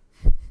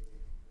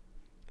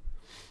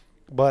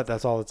 But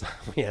that's all the time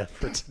we have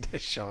for today,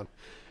 Sean.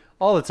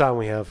 All the time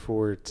we have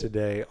for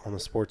today on the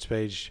sports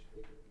page.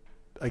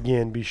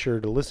 Again, be sure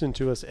to listen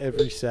to us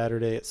every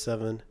Saturday at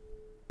 7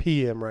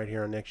 p.m. right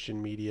here on Next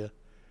Gen Media.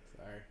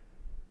 Sorry.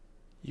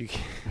 You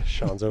can,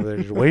 Sean's over there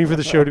just waiting for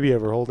the show to be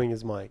over, holding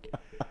his mic.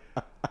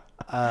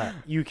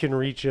 You can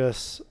reach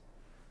us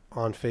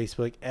on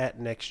Facebook at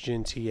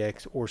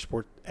NextGenTX or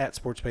at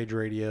SportsPage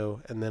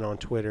Radio, and then on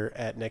Twitter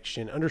at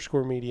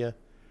NextGen_media.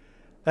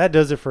 That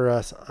does it for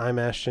us. I'm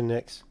Ashton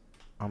Nix.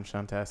 I'm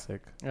Shantastic.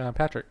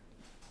 Patrick.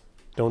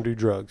 Don't do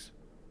drugs.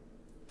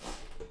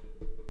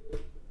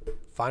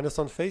 Find us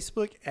on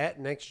Facebook at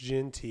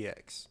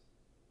NextGenTX.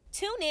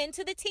 Tune in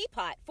to the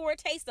Teapot for a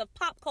taste of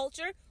pop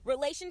culture,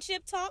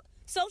 relationship talk,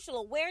 social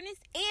awareness,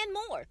 and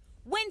more.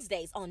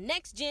 Wednesdays on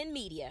Next Gen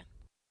Media.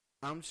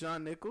 I'm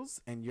Sean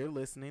Nichols, and you're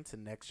listening to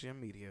Next Gen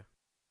Media.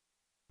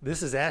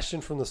 This is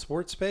Ashton from the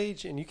Sports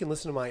Page, and you can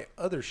listen to my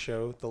other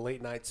show, The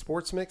Late Night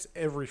Sports Mix,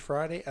 every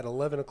Friday at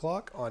 11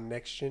 o'clock on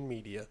Next Gen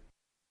Media.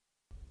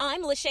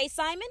 I'm Lachey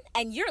Simon,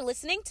 and you're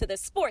listening to the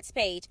Sports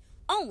Page,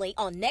 only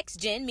on Next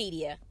Gen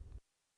Media.